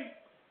think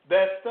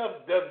that stuff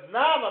does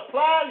not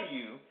apply to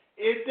you,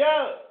 it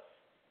does.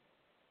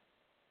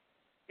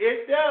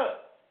 It does.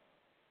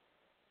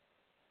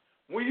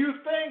 When you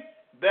think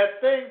that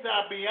things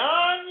are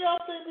beyond your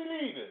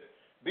believing,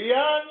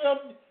 beyond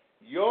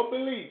your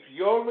belief,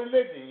 your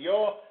religion,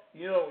 your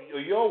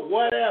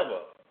whatever,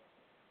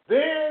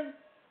 then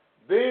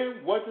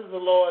what does the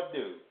Lord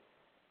do?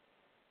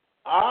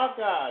 Our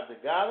God, the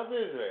God of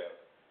Israel,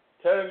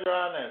 turns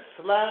around and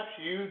slaps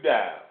you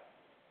down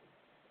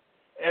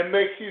and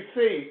makes you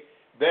see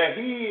that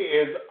he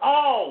is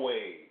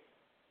always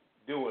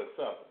doing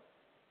something.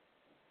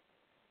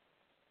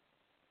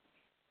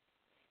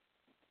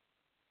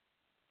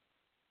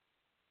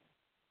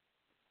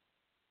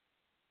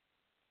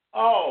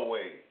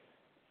 Always.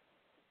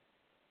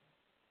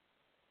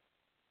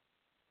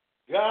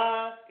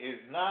 God is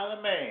not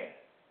a man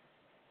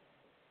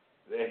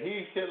that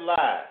he should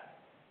lie,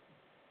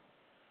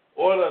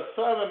 or the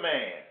Son of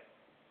Man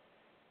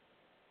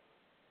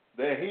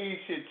that he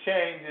should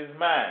change his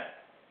mind.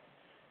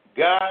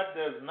 God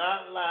does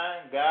not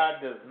lie.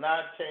 God does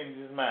not change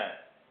his mind.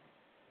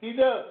 He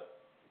doesn't.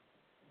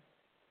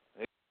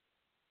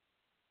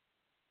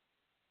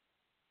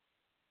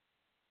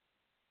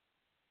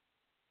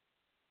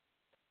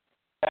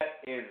 That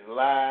is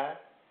lie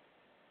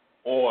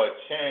or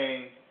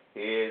change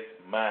his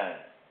mind.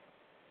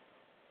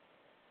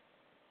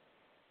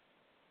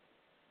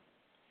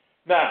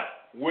 Now,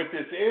 with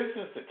this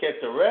instance of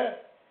Keteret,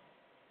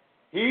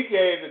 he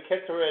gave the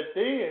Keteret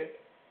then.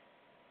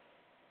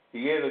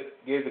 He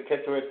gave the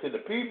Keteret to the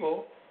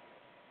people,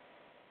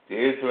 to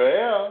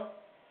Israel,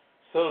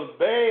 so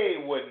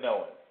they would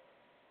know it.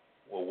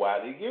 Well, why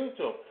did he give it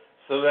to them?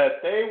 So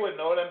that they would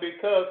know it, and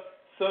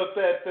so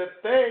that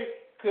they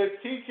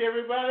could teach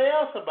everybody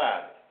else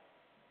about it.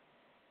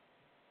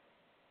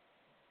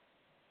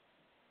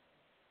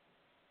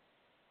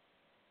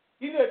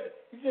 He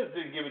just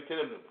didn't give it to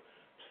them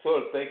so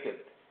that they could,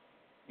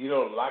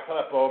 lock it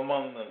up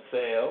among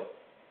themselves.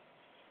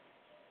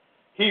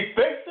 He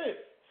fixed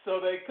it so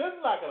they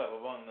couldn't lock it up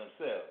among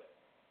themselves.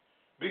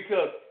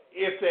 Because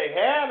if they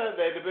had it,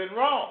 they'd have been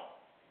wrong.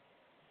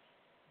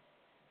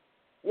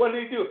 What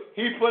did he do?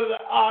 He put an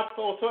ox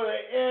on so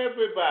that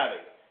everybody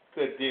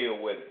could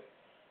deal with it.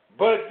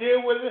 But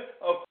deal with it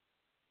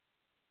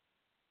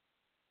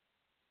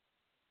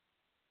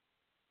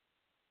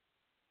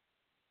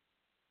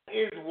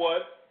is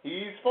what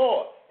he's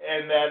for.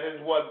 And that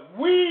is what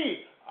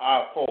we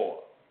are for.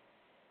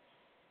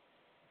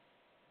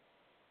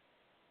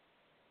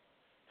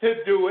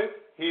 To do it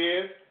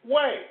his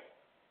way.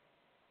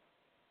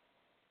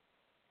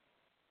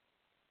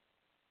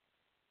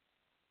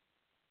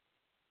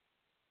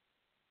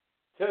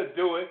 To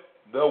do it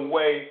the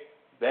way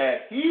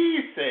that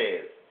he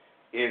says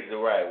is the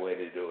right way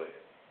to do it.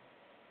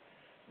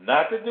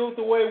 Not to do it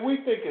the way we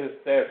think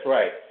that's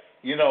right.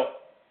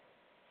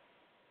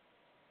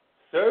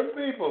 Certain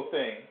people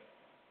think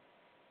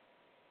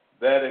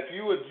that if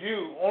you're a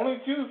Jew,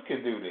 only Jews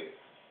can do this.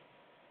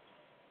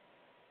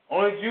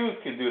 Only Jews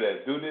can do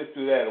that. Do this,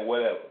 do that, or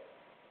whatever.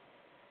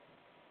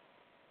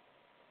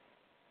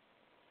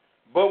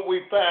 But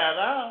we find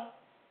out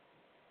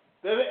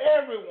that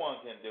everyone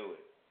can do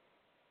it.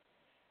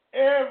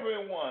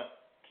 Everyone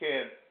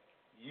can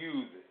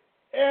use it.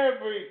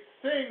 Every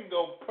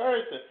single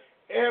person,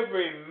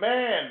 every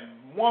man,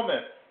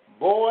 woman,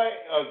 boy,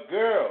 or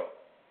girl.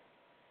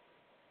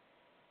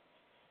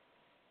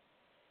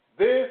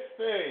 This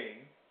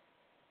thing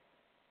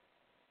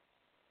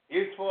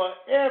is for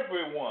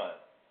everyone.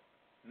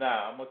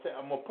 Now, I'm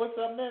gonna put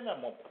something in.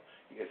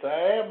 Yes, I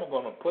am. I'm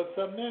gonna put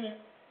something in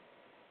it.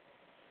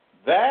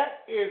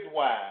 That is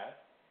why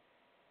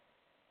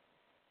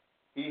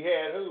he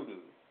had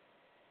hoodoo.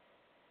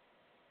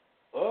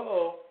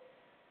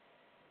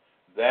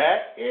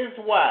 That is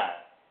why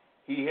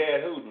he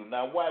had hoodoo.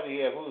 Now, why did he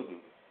have hoodoo?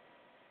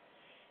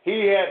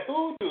 He had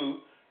hoodoo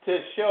to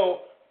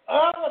show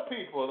other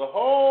people, the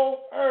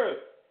whole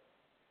earth.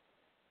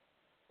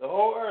 The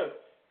whole earth.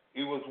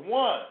 It was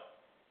one.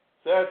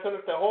 So that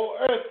the whole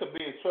earth could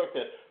be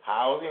instructed.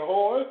 How is the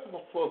whole earth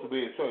supposed to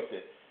be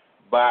instructed?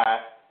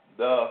 By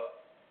the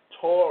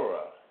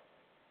Torah.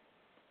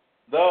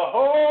 The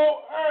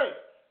whole earth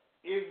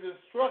is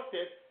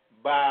instructed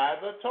by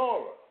the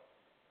Torah.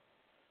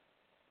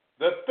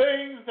 The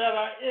things that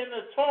are in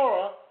the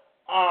Torah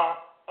are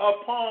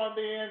upon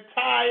the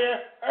entire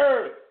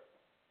earth.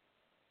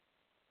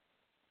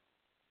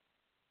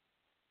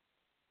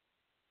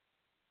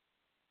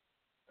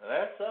 Now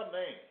that's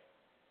something.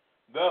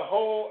 The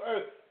whole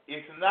earth.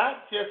 It's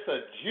not just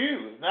a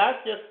Jew. It's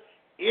not just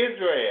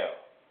Israel.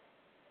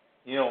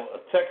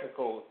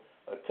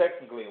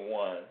 Technically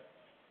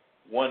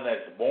one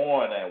that's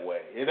born that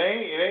way.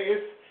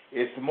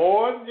 It's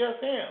more than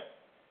just him.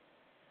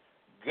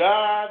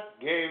 God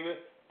gave it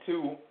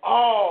to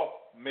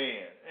all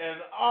men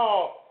and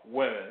all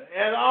women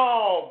and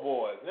all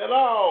boys and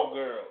all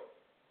girls.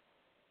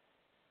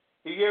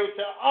 He gave it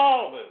to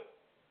all of them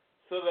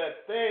so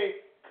that they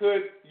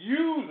could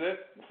use it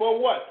for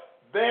what?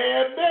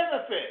 Their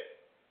benefit.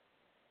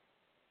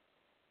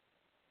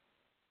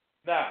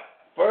 Now,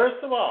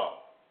 first of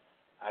all,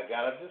 I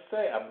gotta just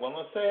say, I'm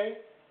gonna say,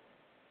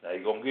 now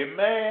you're gonna get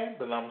mad,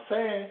 but I'm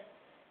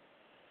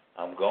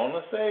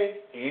gonna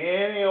say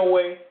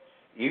anyway,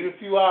 even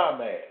if you are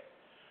mad.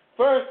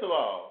 First of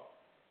all,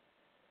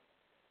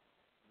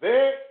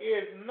 there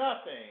is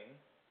nothing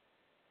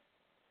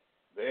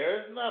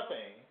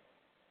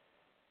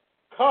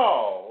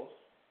called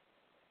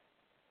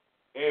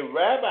a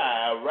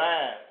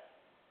rabbi,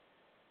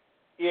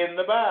 in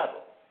the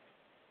Bible.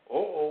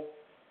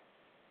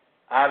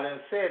 I done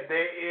said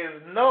there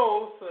is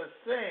no such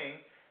thing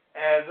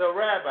as a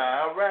rabbi,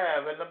 a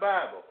rav in the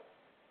Bible.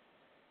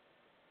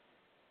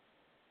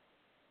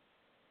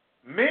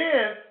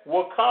 Men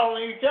were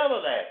calling each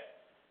other that.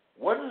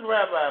 What does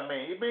rabbi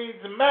mean? It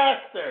means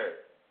master.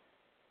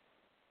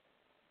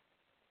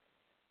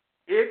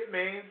 It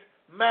means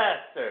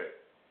master.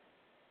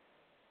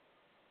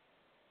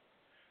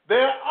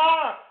 The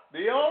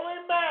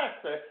only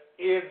master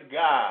is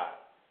God.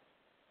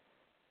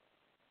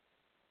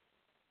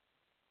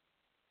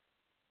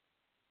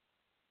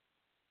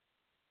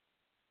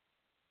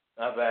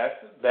 Now that's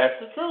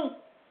the truth.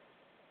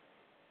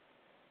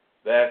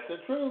 That's the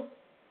truth.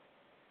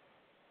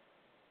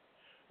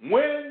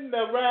 When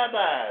the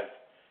rabbis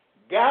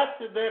got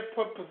to their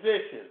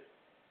position,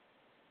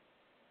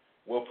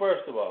 well,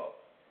 first of all,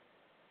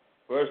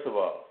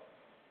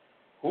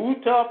 who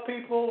taught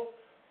people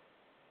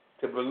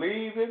to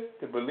believe it,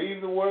 to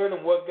believe the word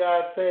and what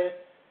God said?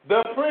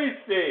 The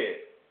priest did.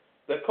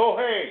 The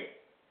Kohen.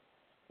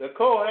 The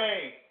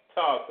Kohen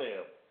taught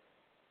them.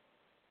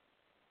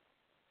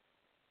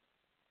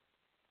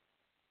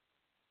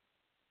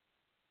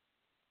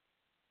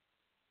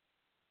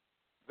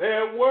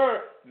 There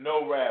were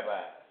no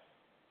rabbis.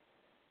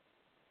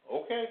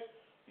 Okay,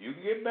 you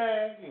can get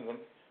mad.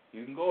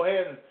 You can go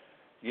ahead and,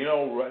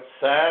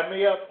 sign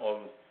me up or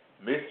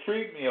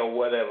mistreat me or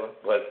whatever.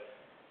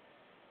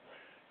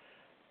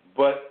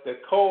 But the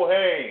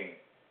Kohen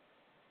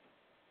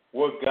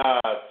were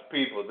God's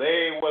people.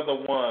 They were the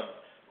ones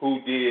who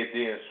did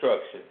the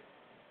instruction.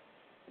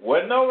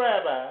 Wasn't no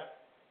rabbi.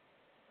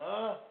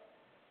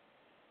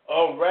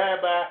 A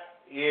rabbi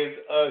is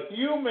a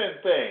human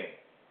thing.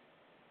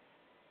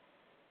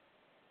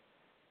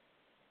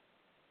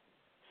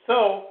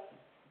 So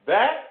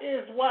that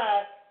is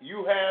why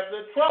you have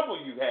the trouble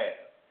you have,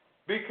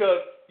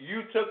 because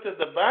you took the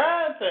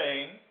divine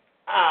thing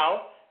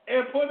out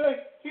and put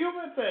a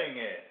human thing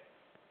in.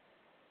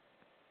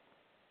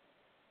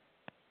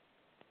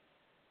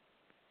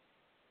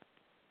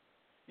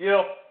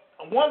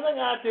 One thing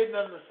I didn't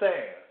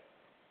understand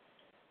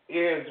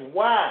is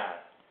why,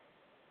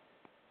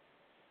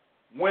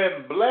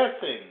 when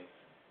blessings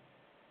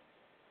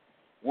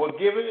were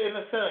given in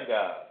the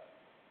synagogue,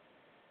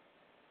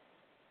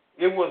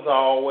 it was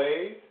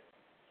always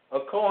a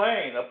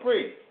Kohen, a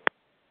priest.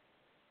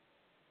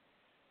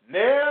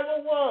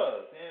 Never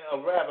was a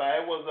rabbi,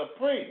 it was a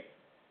priest.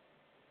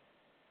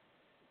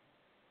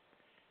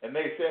 And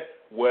they said,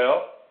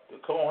 well, the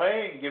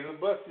Kohen gives the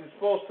blessing he's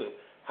supposed to.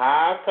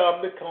 How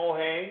come the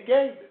Kohen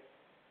gave it?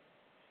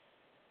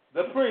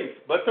 The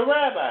priest, but the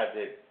rabbi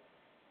didn't.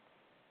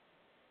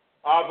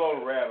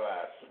 Although the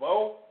rabbi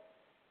spoke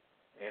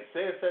and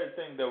said certain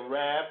things, the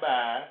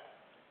rabbi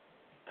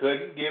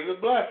couldn't give the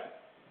blessing.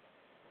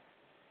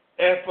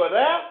 And for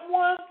that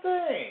one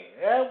thing,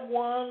 that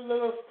one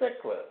little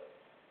stickler,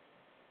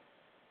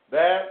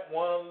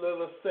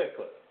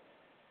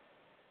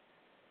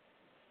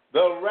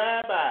 the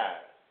rabbi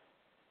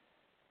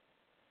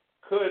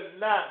could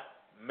not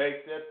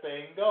make that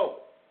thing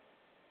go.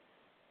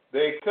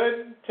 They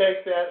couldn't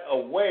take that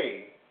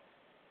away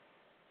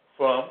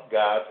from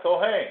God's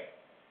Kohen.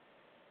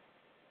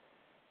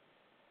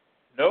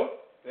 Nope,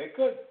 they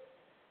couldn't.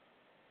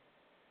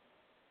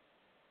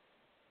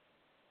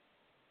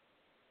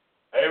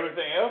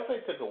 Everything else they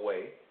took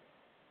away.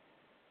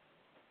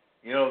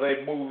 They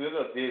moved it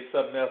or did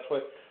something else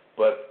with it,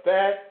 but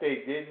that they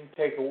didn't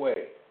take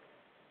away.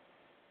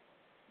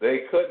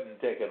 They couldn't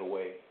take it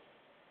away.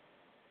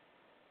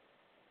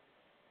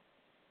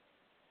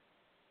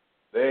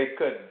 They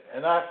couldn't.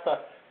 And I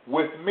thought,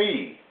 with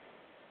me,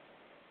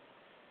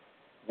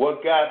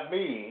 what got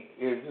me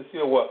is this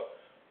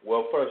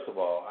well, first of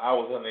all, I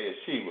was in the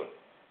yeshiva.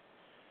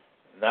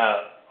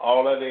 Now,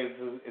 all that is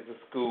a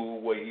school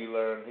where you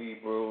learn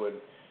Hebrew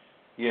and,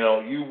 you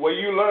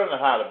learn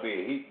how to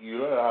be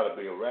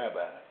a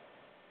rabbi.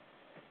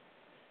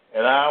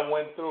 And I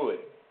went through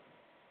it.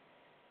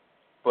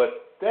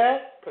 But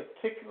that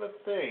particular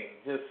thing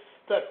just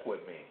stuck with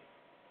me.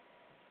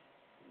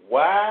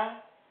 Why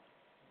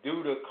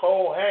do the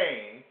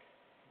Kohen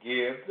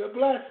give the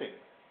blessing?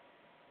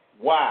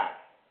 Why?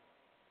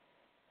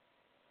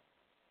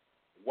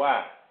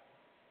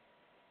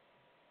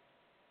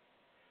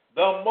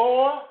 The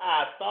more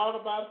I thought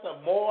about it, the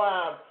more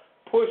I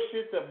pushed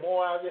it, the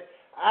more I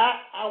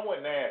went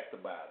and asked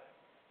about it.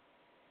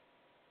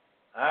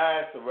 I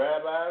asked the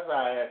rabbis,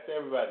 I asked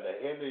everybody, the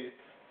head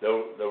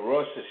of the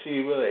Rosh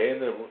Hashiva, the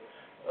head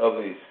of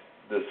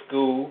the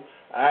school.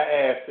 I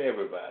asked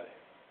everybody,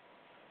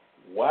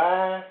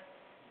 why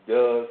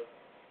does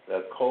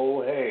the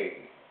Kohen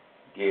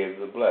give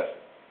the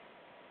blessing?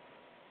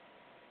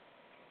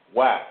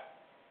 Why?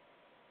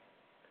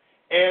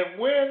 And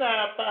when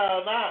I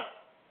found out,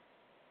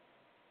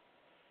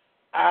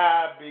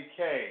 I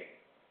became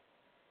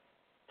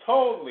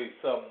totally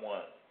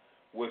someone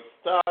would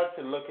start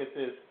to look at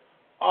this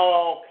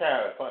all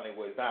kind of funny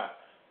ways. Now,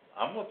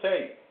 I'm going to tell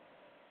you.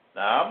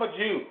 Now, I'm a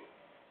Jew.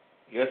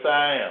 Yes,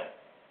 I am.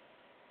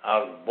 I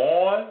was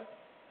born,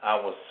 I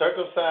was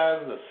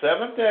circumcised the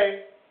seventh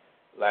day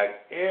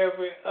like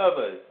every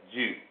other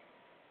Jew.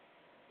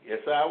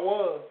 Yes, I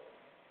was.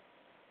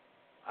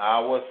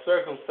 I was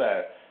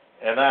circumcised.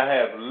 And I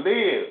have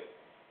lived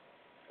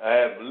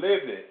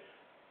it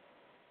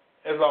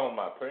as long as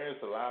my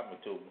parents allowed me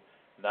to.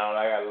 Now that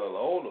I got a little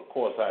older, of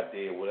course I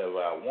did whatever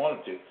I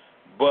wanted to.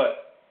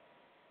 But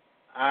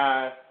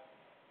I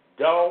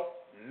don't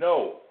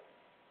know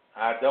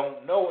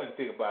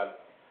anything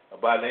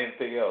about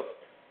anything else.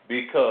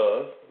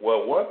 Because,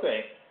 one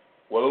thing,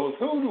 it was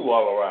hoodoo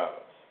all around us.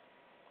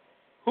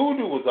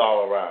 Hoodoo was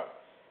all around us.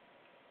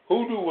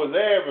 Hoodoo was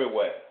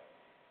everywhere.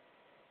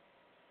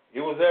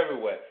 It was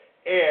everywhere.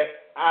 And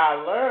I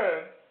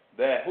learned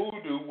that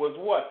hoodoo was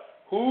what?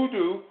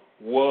 Hoodoo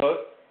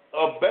was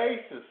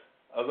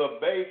the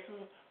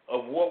basis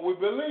of what we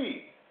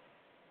believe.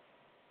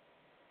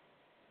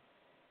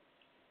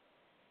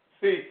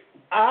 See,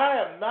 I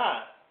am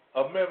not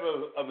a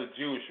member of the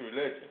Jewish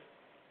religion.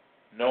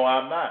 No,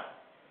 I'm not.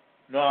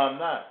 No, I'm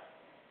not.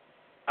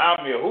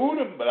 I'm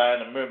Yehudim, but I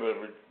am a member of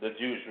the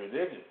Jewish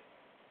religion.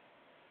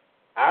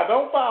 I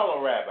don't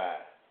follow rabbi.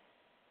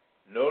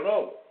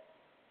 No.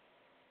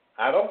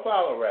 I don't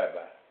follow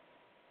rabbi.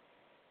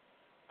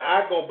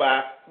 I go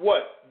by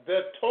what?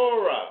 The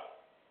Torah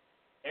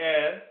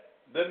and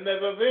the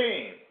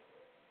Nevi'im,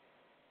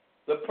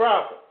 the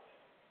prophets,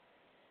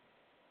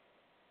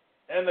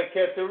 and the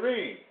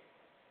Ketuvim,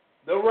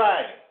 the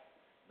writing.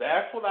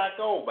 That's what I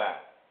go by.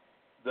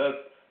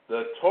 The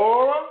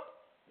Torah,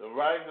 the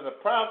writings of the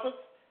prophets,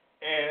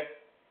 and,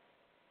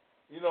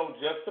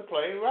 just the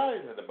plain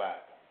writings of the Bible.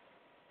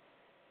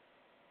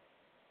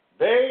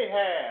 They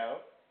have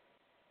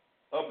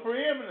a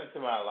preeminence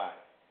in my life.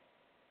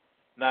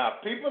 Now,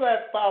 people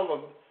that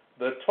follow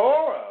the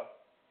Torah,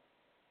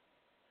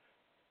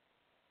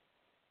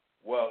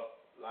 well,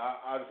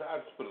 I'll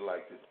just put it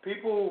like this.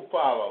 People who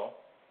follow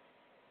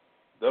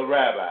the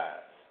rabbis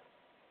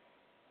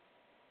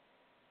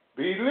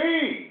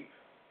believe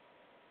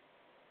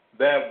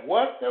that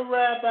what the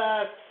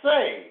rabbis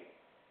say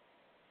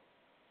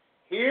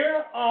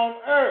here on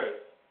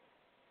earth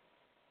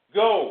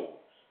goes.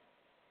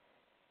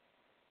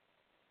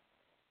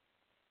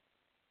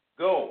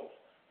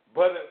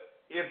 But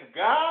if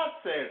God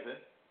says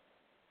it,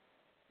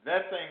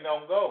 that thing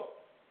don't go.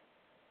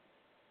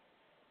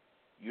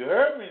 You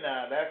heard me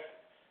now.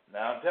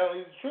 Now I'm telling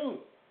you the truth.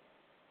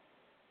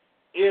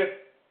 If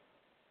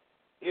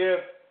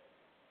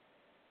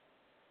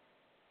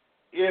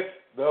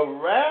the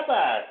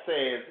rabbi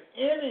says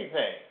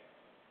anything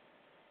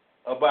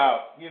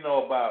about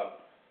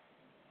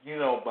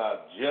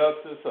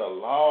justice or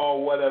law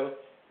or whatever,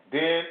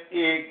 then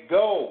it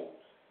goes.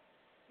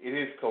 It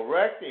is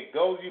correct. It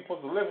goes. You're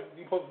supposed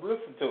to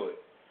listen to it.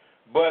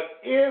 But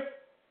if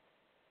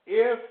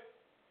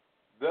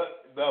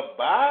the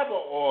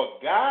Bible or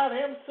God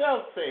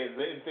Himself says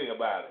anything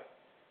about it,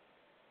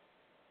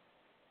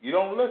 you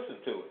don't listen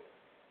to it.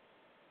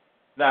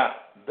 Now,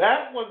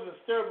 that was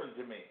disturbing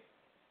to me.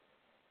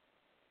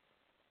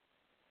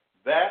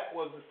 That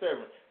was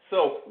disturbing.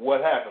 So,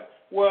 what happened?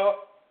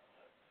 Well,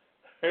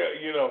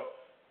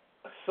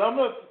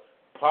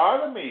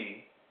 part of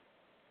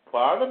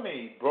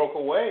me broke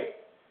away.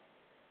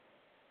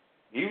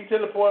 Even to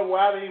the point where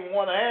I didn't even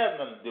want to have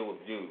nothing to do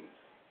with Jews.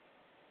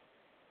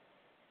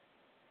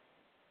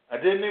 I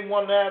didn't even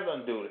want to have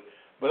nothing to do with it.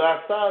 But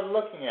I started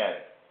looking at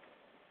it.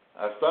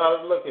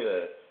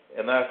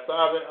 And I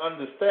started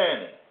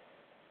understanding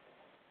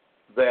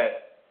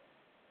that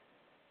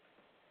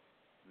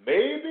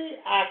maybe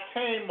I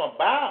came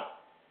about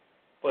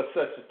for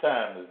such a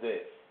time as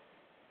this.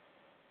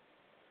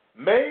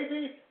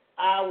 Maybe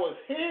I was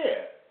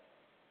here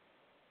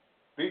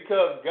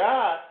because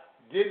God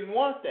didn't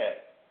want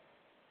that.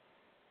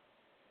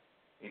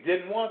 He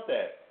didn't want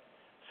that.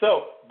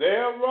 So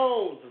there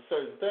arose a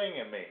certain thing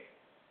in me.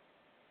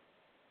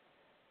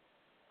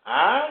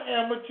 I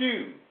am a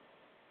Jew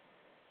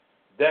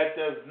that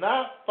does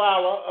not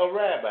follow a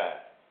rabbi.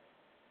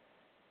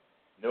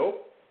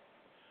 Nope.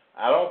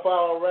 I don't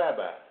follow a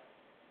rabbi.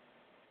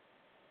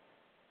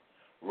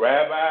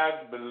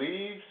 Rabbis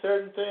believe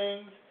certain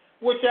things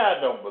which I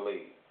don't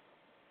believe.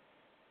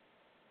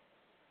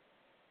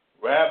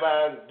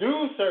 Rabbis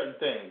do certain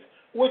things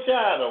which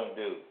I don't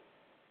do.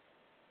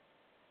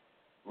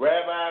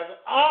 Rabbis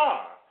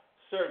are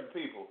certain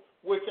people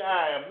which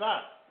I am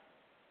not.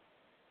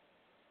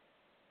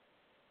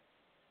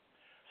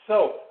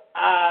 So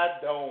I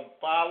don't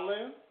follow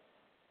them.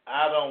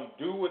 I don't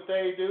do what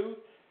they do.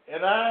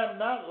 And I am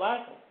not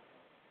like them.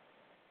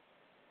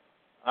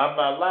 I'm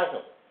not like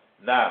them.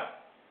 Now,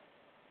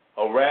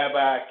 a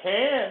rabbi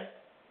can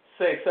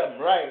say something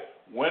right.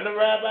 When the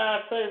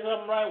rabbi says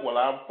something right, well,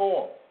 I'm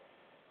for him.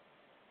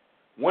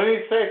 When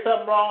he says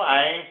something wrong,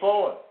 I ain't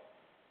for him.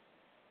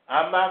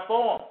 I'm not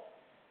for him.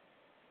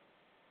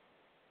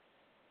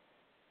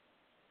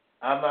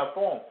 I'm not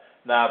for him.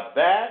 Now,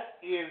 that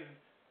is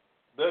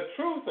the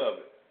truth of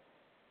it.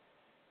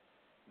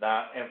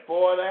 Now, and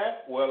for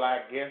that, well,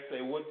 I guess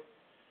they would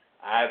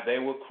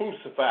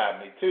crucify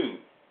me too.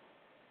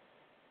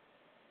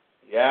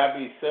 Yeah,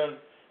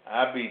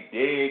 I'd be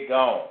dead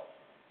gone.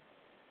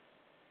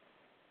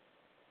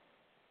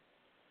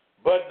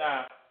 But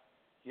now,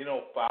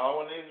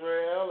 following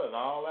Israel and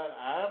all that,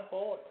 I'm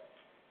for it.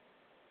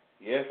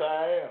 Yes,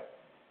 I am.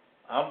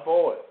 I'm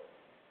for it.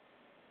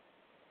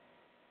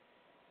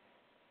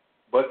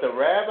 But the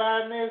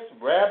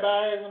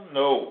rabbiism,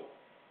 no,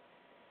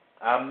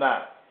 I'm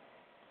not.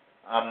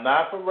 I'm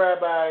not for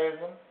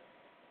rabbiism.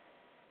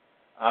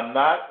 I'm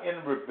not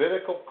in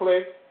rabbinical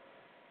clique.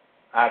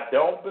 I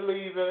don't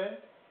believe in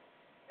it,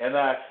 and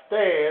I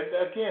stand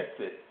against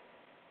it.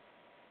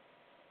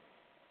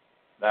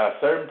 Now,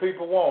 certain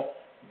people won't.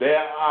 There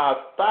are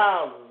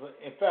thousands.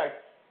 In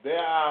fact, there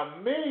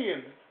are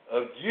millions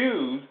of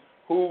Jews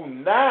who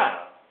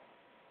now,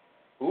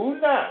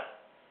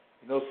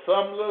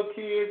 some little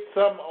kids,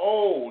 some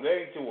old,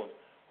 ancient ones,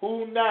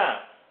 who now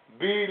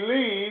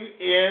believe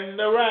in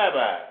the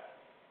rabbi.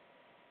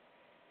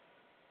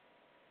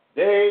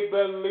 They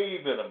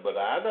believe in them, but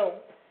I don't.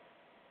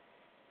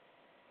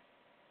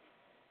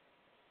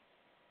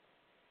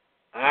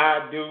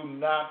 I do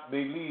not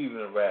believe in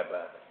the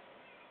rabbi.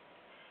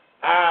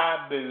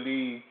 I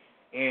believe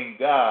in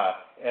God,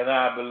 and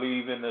I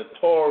believe in the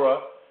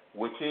Torah,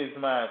 which is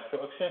my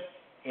instruction,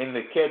 in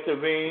the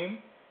Ketuvim,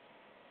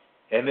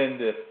 and in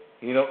the,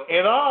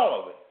 in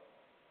all of it,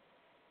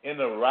 in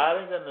the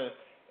writings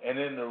and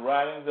in the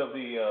writings of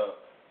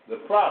the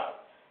prophets.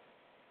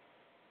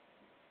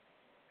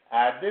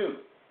 I do.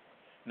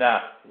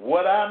 Now,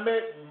 what I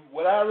read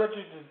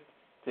you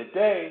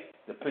today,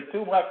 the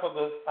Petum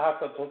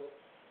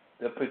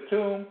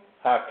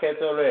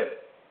HaKetoret.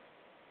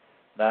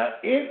 Now,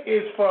 it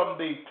is from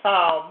the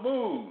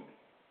Talmud.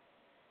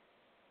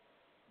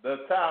 The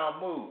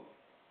Talmud.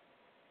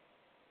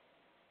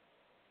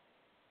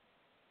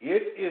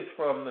 It is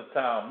from the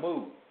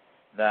Talmud.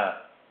 Now,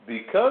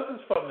 because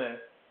it's from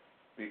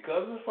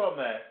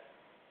that,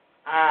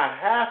 I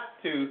have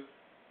to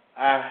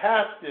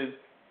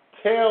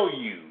tell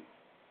you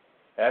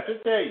that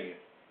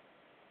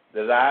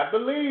I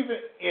believe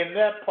in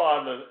that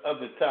part of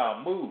the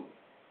Talmud.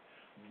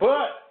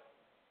 But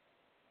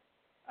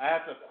I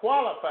have to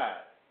qualify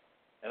it.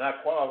 And I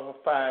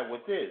qualify it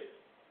with this.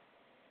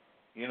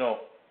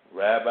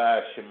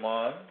 Rabbi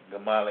Shimon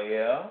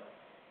Gamaliel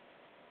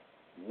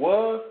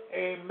was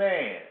a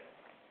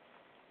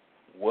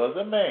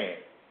man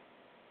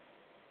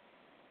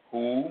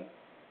who,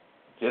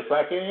 just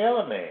like any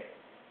other man,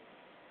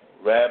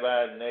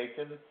 Rabbi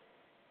Nathan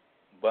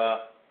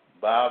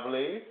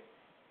Bavli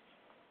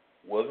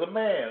was a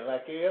man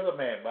like any other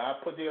man, but I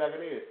put it like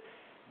it is.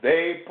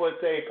 They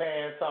put their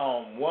pants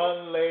on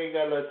one leg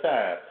at a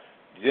time,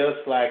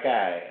 just like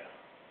I am.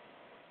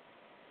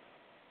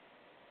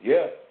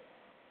 Yeah.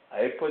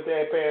 They put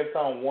their pants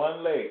on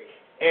one leg.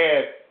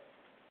 And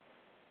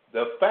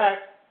the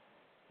fact,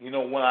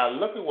 when I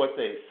look at what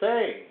they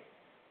say,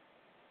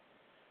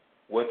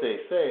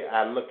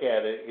 I look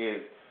at it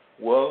is,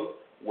 well,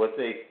 what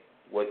they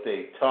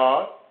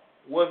taught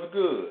was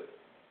good.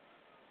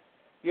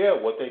 Yeah,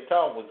 what they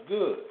taught was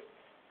good.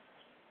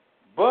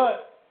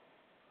 But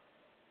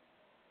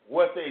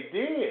what they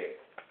did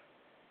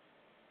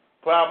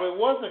probably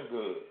wasn't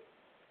good.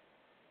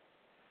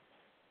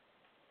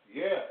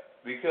 Yeah,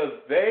 because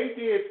they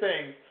did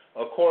things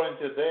according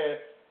to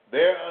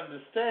their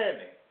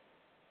understanding.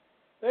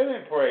 They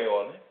didn't pray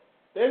on it.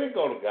 They didn't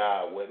go to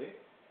God with it.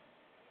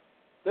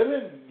 They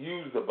didn't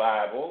use the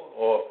Bible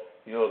or,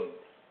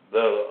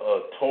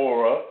 the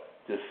Torah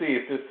to see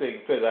if this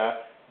thing fit out.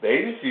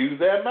 They just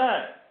used their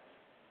mind.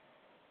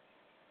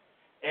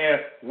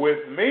 And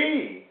with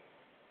me,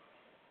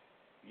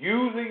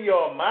 using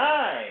your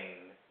mind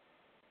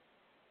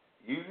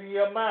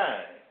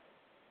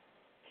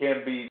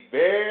can be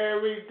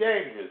very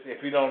dangerous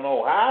if you don't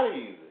know how to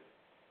use it.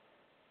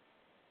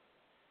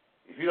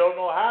 If you don't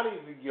know how to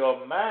use it,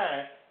 your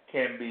mind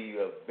can be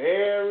a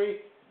very,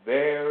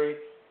 very,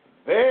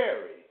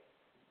 very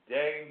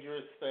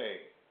dangerous thing.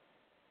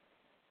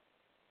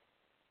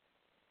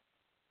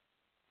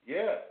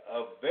 Yeah,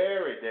 a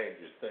very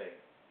dangerous thing.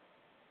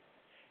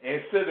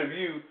 Instead of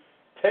you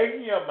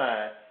taking your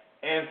mind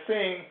and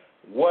seeing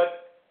what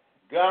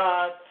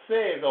God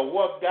says or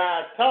what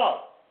God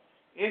taught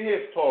in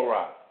His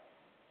Torah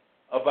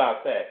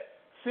about that.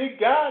 See,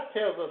 God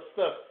tells us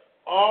stuff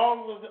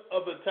all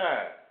of the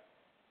time.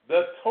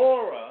 The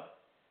Torah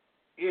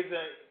is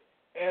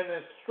an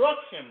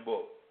instruction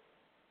book.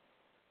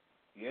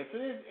 Yes, it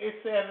is.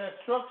 It's an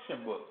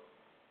instruction book.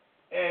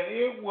 And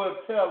it will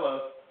tell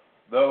us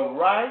the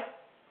right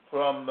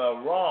from the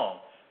wrong.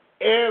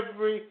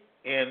 Every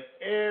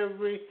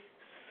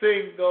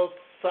single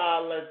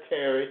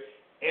solitary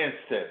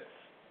instance.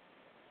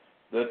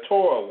 The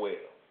Torah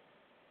will.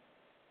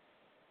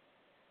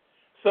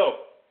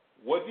 So,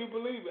 what do you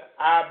believe?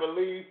 I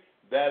believe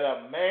that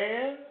a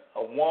man,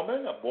 a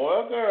woman, a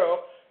boy or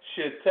girl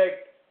should take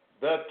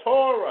the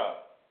Torah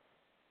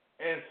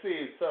and see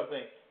if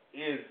something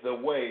is the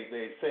way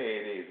they say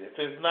it is. If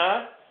it's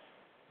not,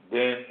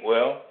 then,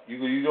 well,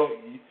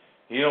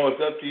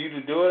 it's up to you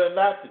to do it or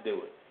not to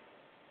do it.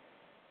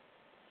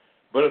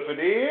 But if it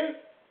is,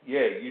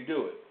 yeah, you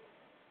do it.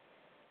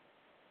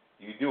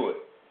 You do it.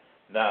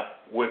 Now,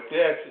 with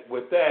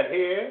that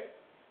here,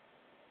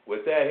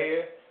 with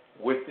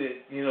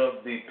the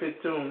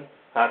Petum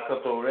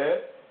HaKetoret,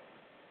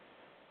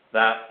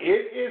 now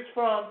it is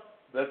from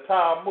the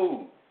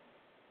Talmud.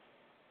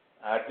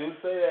 I do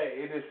say that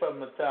it is from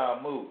the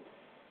Talmud.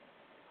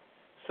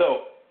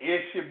 So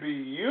it should be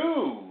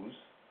used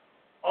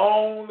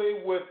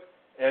only with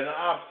an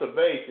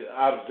observation,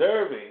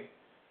 observing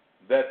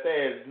that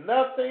there's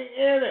nothing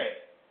in it.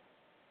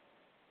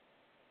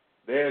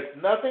 There's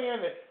nothing in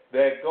it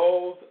that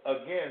goes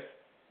against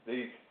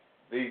the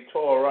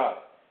Torah.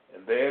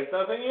 And there's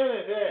nothing in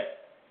it there.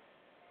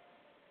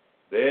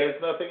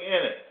 There's nothing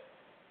in it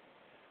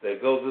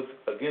that goes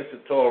against the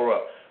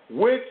Torah,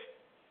 which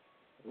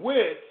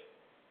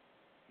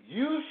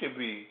you should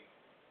be,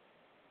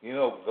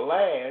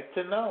 glad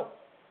to know.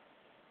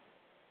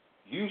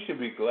 You should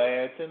be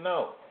glad to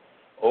know.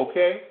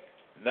 Okay?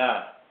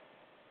 Now,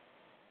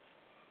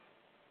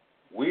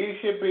 we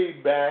should be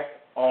back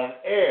on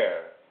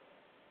air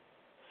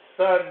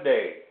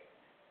Sunday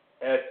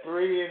at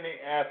 3 in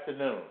the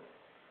afternoon.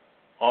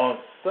 On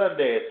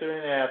Sunday at 3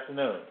 in the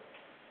afternoon,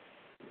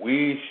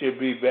 we should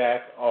be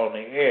back on the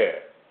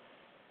air.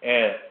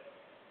 And,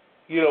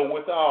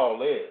 with all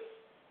this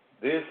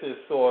is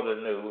sort of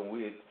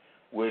new.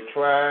 We're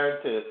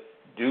trying to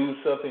do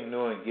something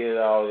new and get it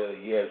all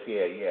in. Yes,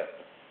 yeah.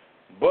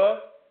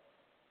 But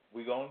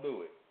we're going to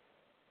do it.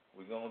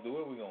 We're going to do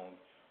it. We're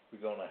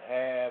going to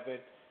have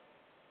it.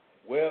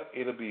 Well,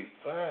 it'll be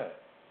fine.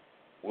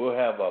 We'll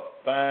have a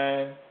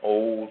fine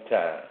old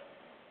time.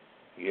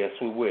 Yes,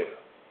 we will.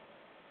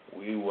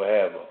 We will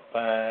have a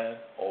fine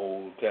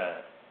old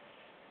time.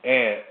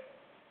 And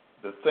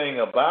the thing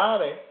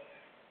about it,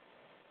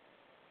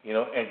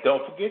 and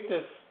don't forget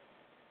this,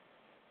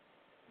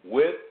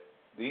 with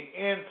the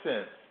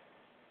incense,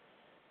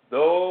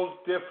 those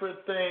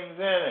different things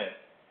in it,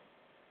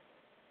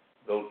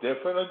 those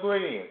different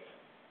ingredients,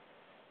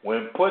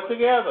 when put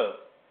together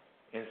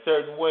in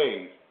certain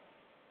ways,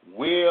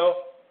 will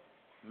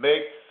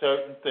make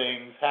certain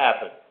things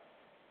happen.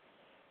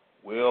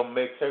 Will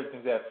make certain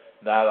things happen.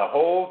 Now the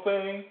whole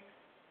thing,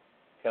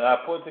 can I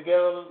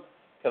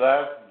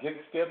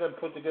get together and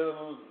put together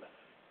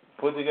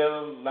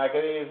like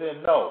it is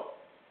in? No,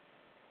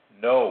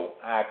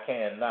 I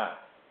cannot.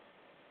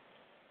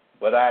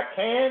 But I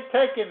can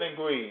take an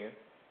ingredient.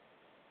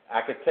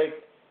 I could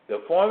take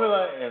the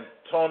formula and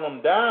tone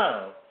them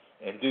down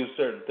and do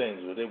certain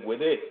things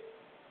with it.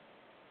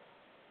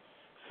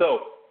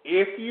 So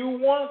if you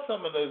want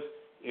some of the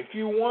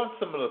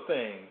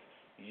things,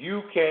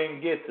 you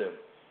can get them.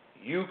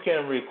 You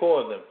can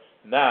record them.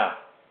 Now,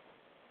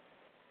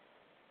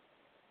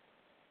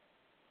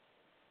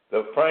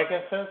 the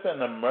frankincense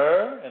and the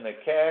myrrh and the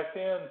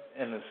cassia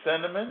and the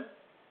cinnamon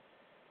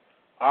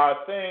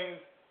are things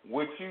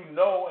which you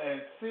know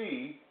and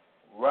see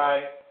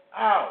right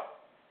out.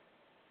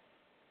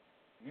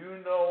 You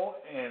know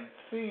and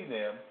see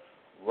them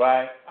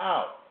right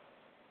out.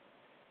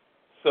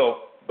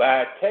 So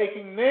by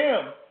taking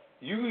them,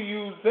 you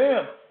use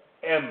them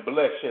and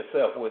bless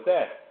yourself with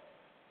that.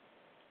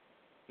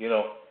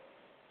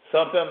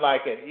 Something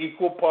like an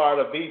equal part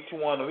of each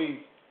one of each,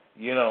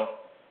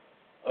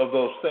 of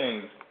those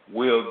things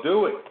will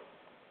do it.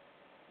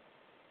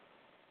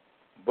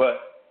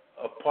 But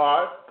a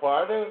part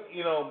of,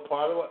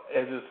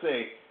 as I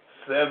say,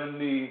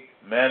 70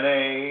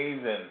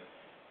 mayonnaise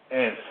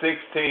and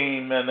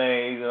 16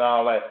 mayonnaise and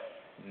all that.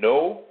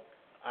 No,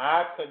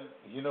 I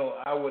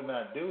would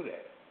not do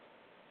that.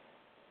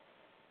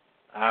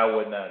 I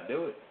would not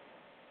do it.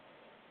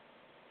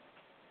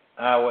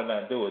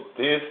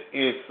 This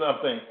is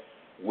something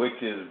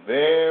which is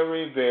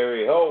very,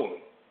 very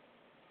holy,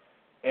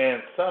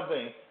 and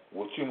something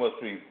which you must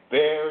be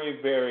very,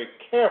 very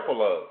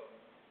careful of.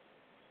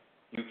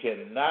 You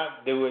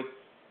cannot do it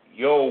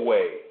your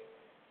way.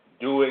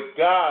 Do it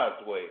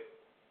God's way,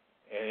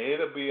 and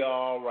it'll be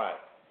all right.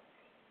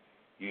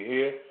 You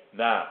hear?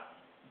 Now,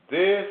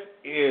 this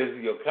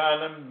is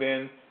Yochanan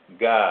ben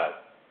God,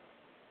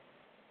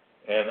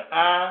 and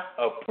I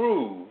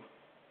approve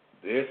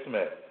this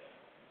message.